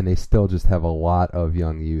 and they still just have a lot of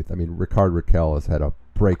young youth. I mean, Rickard Rakell has had a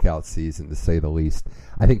breakout season, to say the least.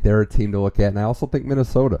 I think they're a team to look at, and I also think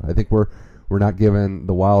Minnesota. I think we're not giving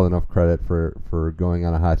the Wild enough credit for going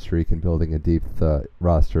on a hot streak and building a deep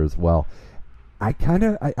roster as well. I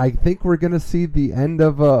think we're going to see the end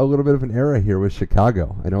of a little bit of an era here with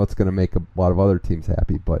Chicago. I know it's going to make a lot of other teams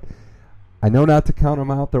happy, but I know not to count them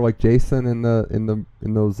out. They're like Jason in those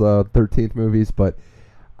 13th movies, but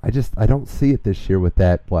I don't see it this year with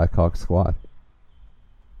that Blackhawks squad.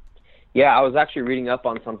 Yeah, I was actually reading up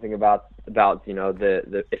on something about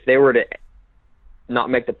the if they were to not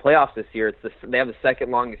make the playoffs this year, they have the second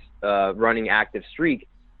longest running active streak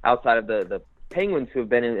outside of the Penguins, who have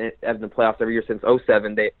been in the playoffs every year since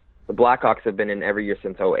 2007. The Blackhawks have been in every year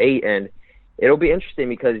since 2008, and it'll be interesting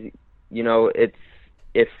because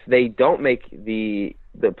if they don't make the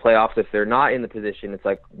playoffs, if they're not in the position, it's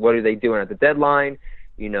like, what are they doing at the deadline?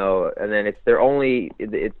 And then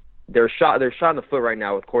they're shot in the foot right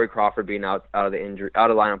now with Corey Crawford being out of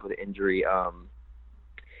lineup with an injury.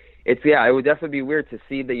 It would definitely be weird to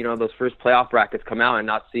see those first playoff brackets come out and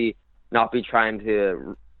not be trying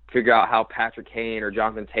to figure out how Patrick Kane or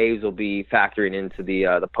Jonathan Toews will be factoring into the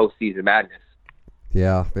postseason madness.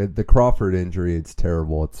 Yeah, the Crawford injury, it's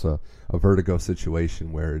terrible. It's a vertigo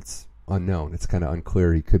situation where it's unknown. It's kind of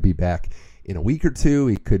unclear. He could be back in a week or two.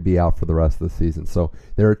 He could be out for the rest of the season. So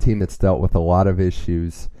they're a team that's dealt with a lot of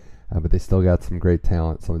issues, but they still got some great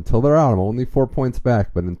talent. So until they're out, I'm only 4 points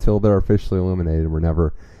back, but until they're officially eliminated, we're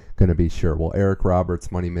never going to be sure. Well, Eric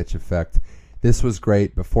Roberts, Money Mitch Effect. This was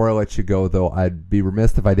great. Before I let you go, though, I'd be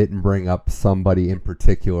remiss if I didn't bring up somebody in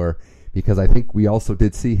particular, because I think we also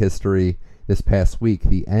did see history this past week,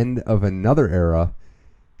 the end of another era.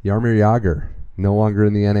 Jaromir Jagr, no longer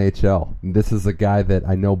in the NHL. And this is a guy that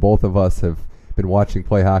I know both of us have been watching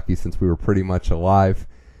play hockey since we were pretty much alive.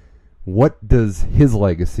 What does his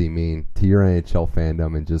legacy mean to your NHL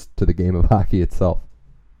fandom and just to the game of hockey itself?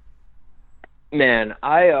 Man,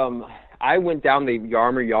 I went down the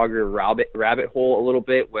Jaromir Jagr rabbit hole a little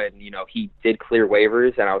bit when, he did clear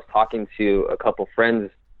waivers, and I was talking to a couple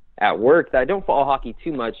friends at work that I don't follow hockey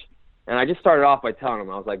too much, and I just started off by telling them,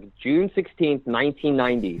 I was like, June 16th,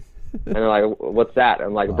 1990. And they're like, what's that?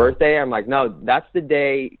 I'm like, wow. Birthday? I'm like, no, that's the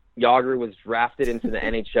day Jagr was drafted into the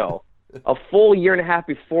NHL. A full year and a half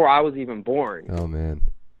before I was even born. Oh, man.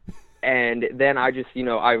 And then I just,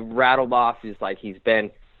 I rattled off, he's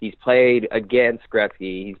played against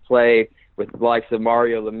Gretzky. He's played with the likes of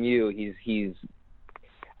Mario Lemieux.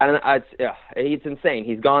 And it's insane.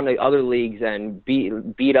 He's gone to other leagues and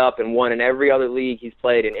beat up and won in every other league he's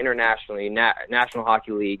played in internationally, National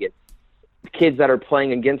Hockey League. And kids that are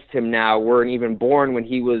playing against him now weren't even born when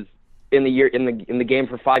he was in the game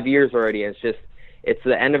for 5 years already. And it's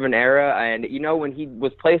the end of an era. And when he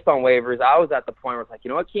was placed on waivers, I was at the point where it's like, you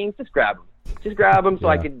know what, King, just grab him, so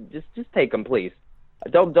I could just take him, please.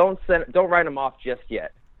 Don't write him off just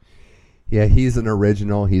yet. Yeah, he's an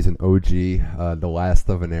original. He's an OG, the last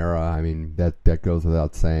of an era. I mean, that goes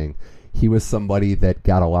without saying. He was somebody that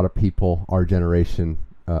got a lot of people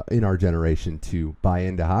in our generation to buy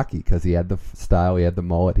into hockey because he had the style, he had the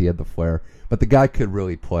mullet, he had the flair. But the guy could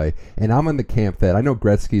really play. And I'm in the camp that I know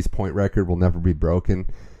Gretzky's point record will never be broken,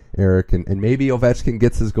 Eric, and maybe Ovechkin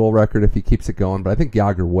gets his goal record if he keeps it going. But I think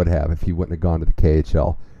Jágr would have if he wouldn't have gone to the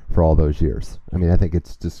KHL for all those years. I mean, I think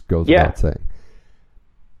it just goes without saying.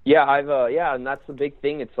 Yeah, and that's the big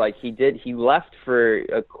thing. It's like he left for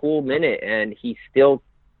a cool minute, and he still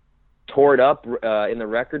tore it up in the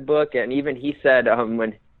record book. And even he said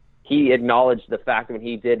when he acknowledged the fact when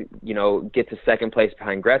he did, get to second place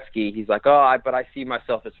behind Gretzky, he's like, but I see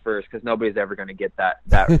myself as first because nobody's ever going to get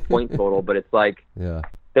that point total. But it's like,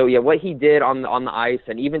 so yeah, what he did on the ice,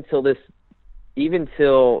 and even till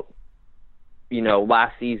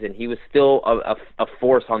last season, he was still a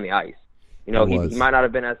force on the ice. He might not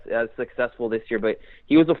have been as successful this year, but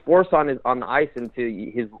he was a force on the ice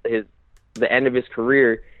into the end of his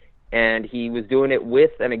career, and he was doing it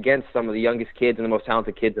with and against some of the youngest kids and the most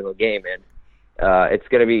talented kids in the game. And it's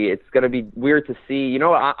gonna be weird to see.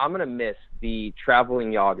 I'm gonna miss the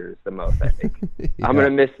traveling Jágrs the most. I think I'm gonna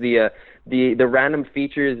miss the random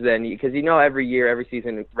features, then because every year, every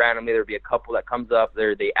season, randomly there'll be a couple that comes up.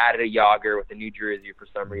 They added a Jágr with a new jersey for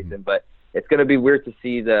some reason, but it's going to be weird to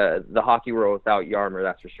see the hockey world without Jaromír,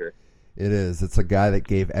 that's for sure. It is. It's a guy that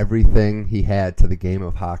gave everything he had to the game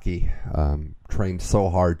of hockey, trained so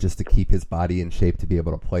hard just to keep his body in shape to be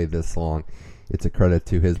able to play this long. It's a credit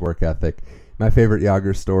to his work ethic. My favorite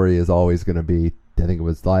Jágr story is always going to be, I think it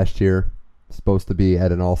was last year, supposed to be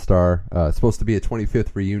at an All-Star, supposed to be a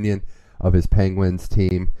 25th reunion of his Penguins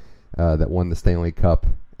team that won the Stanley Cup,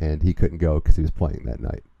 and he couldn't go because he was playing that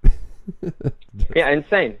night. Yeah,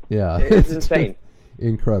 insane. Yeah, it's insane.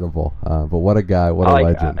 Incredible. But what a guy, what a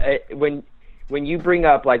legend. When you bring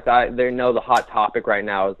up like that, the hot topic right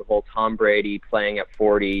now is the whole Tom Brady playing at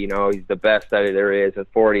 40. He's the best that there is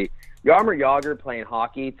at 40. Jaromír Jágr playing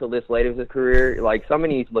hockey till this late of his career, like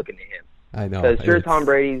somebody needs to look into him. I know. Because sure, Tom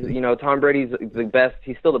Brady's the best.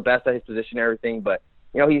 He's still the best at his position and everything, but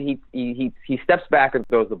he steps back and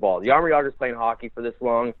throws the ball. Jaromír Jágr's playing hockey for this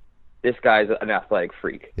long. This guy's an athletic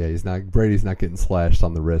freak. Yeah, Brady's not getting slashed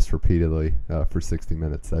on the wrist repeatedly for 60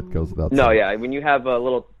 minutes. That goes without saying. No, yeah. When you have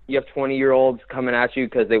 20-year-olds coming at you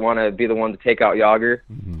because they want to be the one to take out Jágr,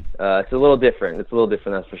 it's a little different. That's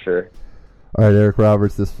for sure. All right, Eric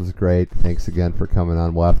Roberts, this was great. Thanks again for coming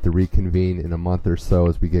on. We'll have to reconvene in a month or so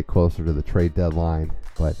as we get closer to the trade deadline.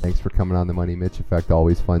 But thanks for coming on the Money Mitch Effect.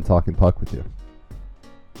 Always fun talking puck with you.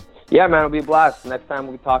 Yeah, man, it'll be a blast. Next time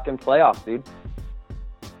we'll be talking playoffs, dude.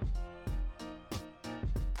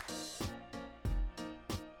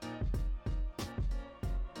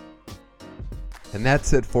 And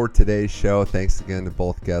that's it for today's show. Thanks again to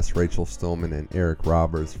both guests, Rachel Stillman and Eric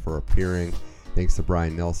Roberts, for appearing. Thanks to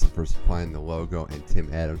Brian Nelson for supplying the logo and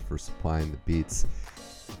Tim Adams for supplying the beats.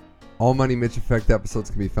 All Money Mitch Effect episodes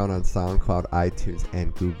can be found on SoundCloud, iTunes,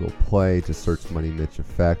 and Google Play. Just search Money Mitch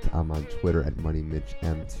Effect. I'm on Twitter at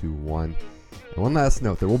MoneyMitchM21. And one last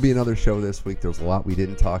note, there will be another show this week. There's a lot we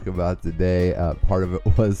didn't talk about today. Part of it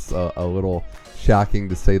was a little shocking,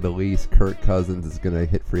 to say the least. Kirk Cousins is going to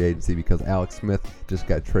hit free agency because Alex Smith just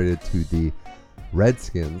got traded to the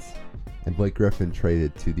Redskins, and Blake Griffin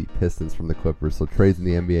traded to the Pistons from the Clippers. So trades in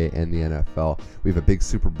the NBA and the NFL. We have a big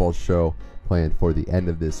Super Bowl show planned for the end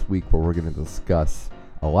of this week where we're going to discuss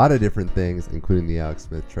a lot of different things, including the Alex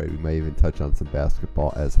Smith trade. We may even touch on some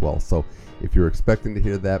basketball as well. So if you're expecting to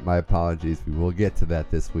hear that, my apologies. We will get to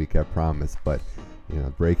that this week, I promise. But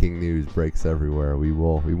breaking news breaks everywhere. We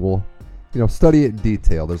will study it in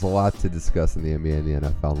detail. There's a lot to discuss in the NBA and the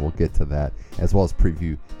NFL, and we'll get to that, as well as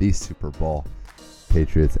preview the Super Bowl,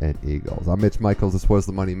 Patriots and Eagles. I'm Mitch Michaels. This was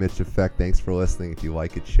the Money Mitch Effect. Thanks for listening. If you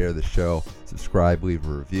like it, share the show, subscribe, leave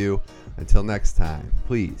a review. Until next time,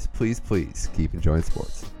 please, please, please keep enjoying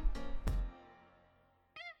sports.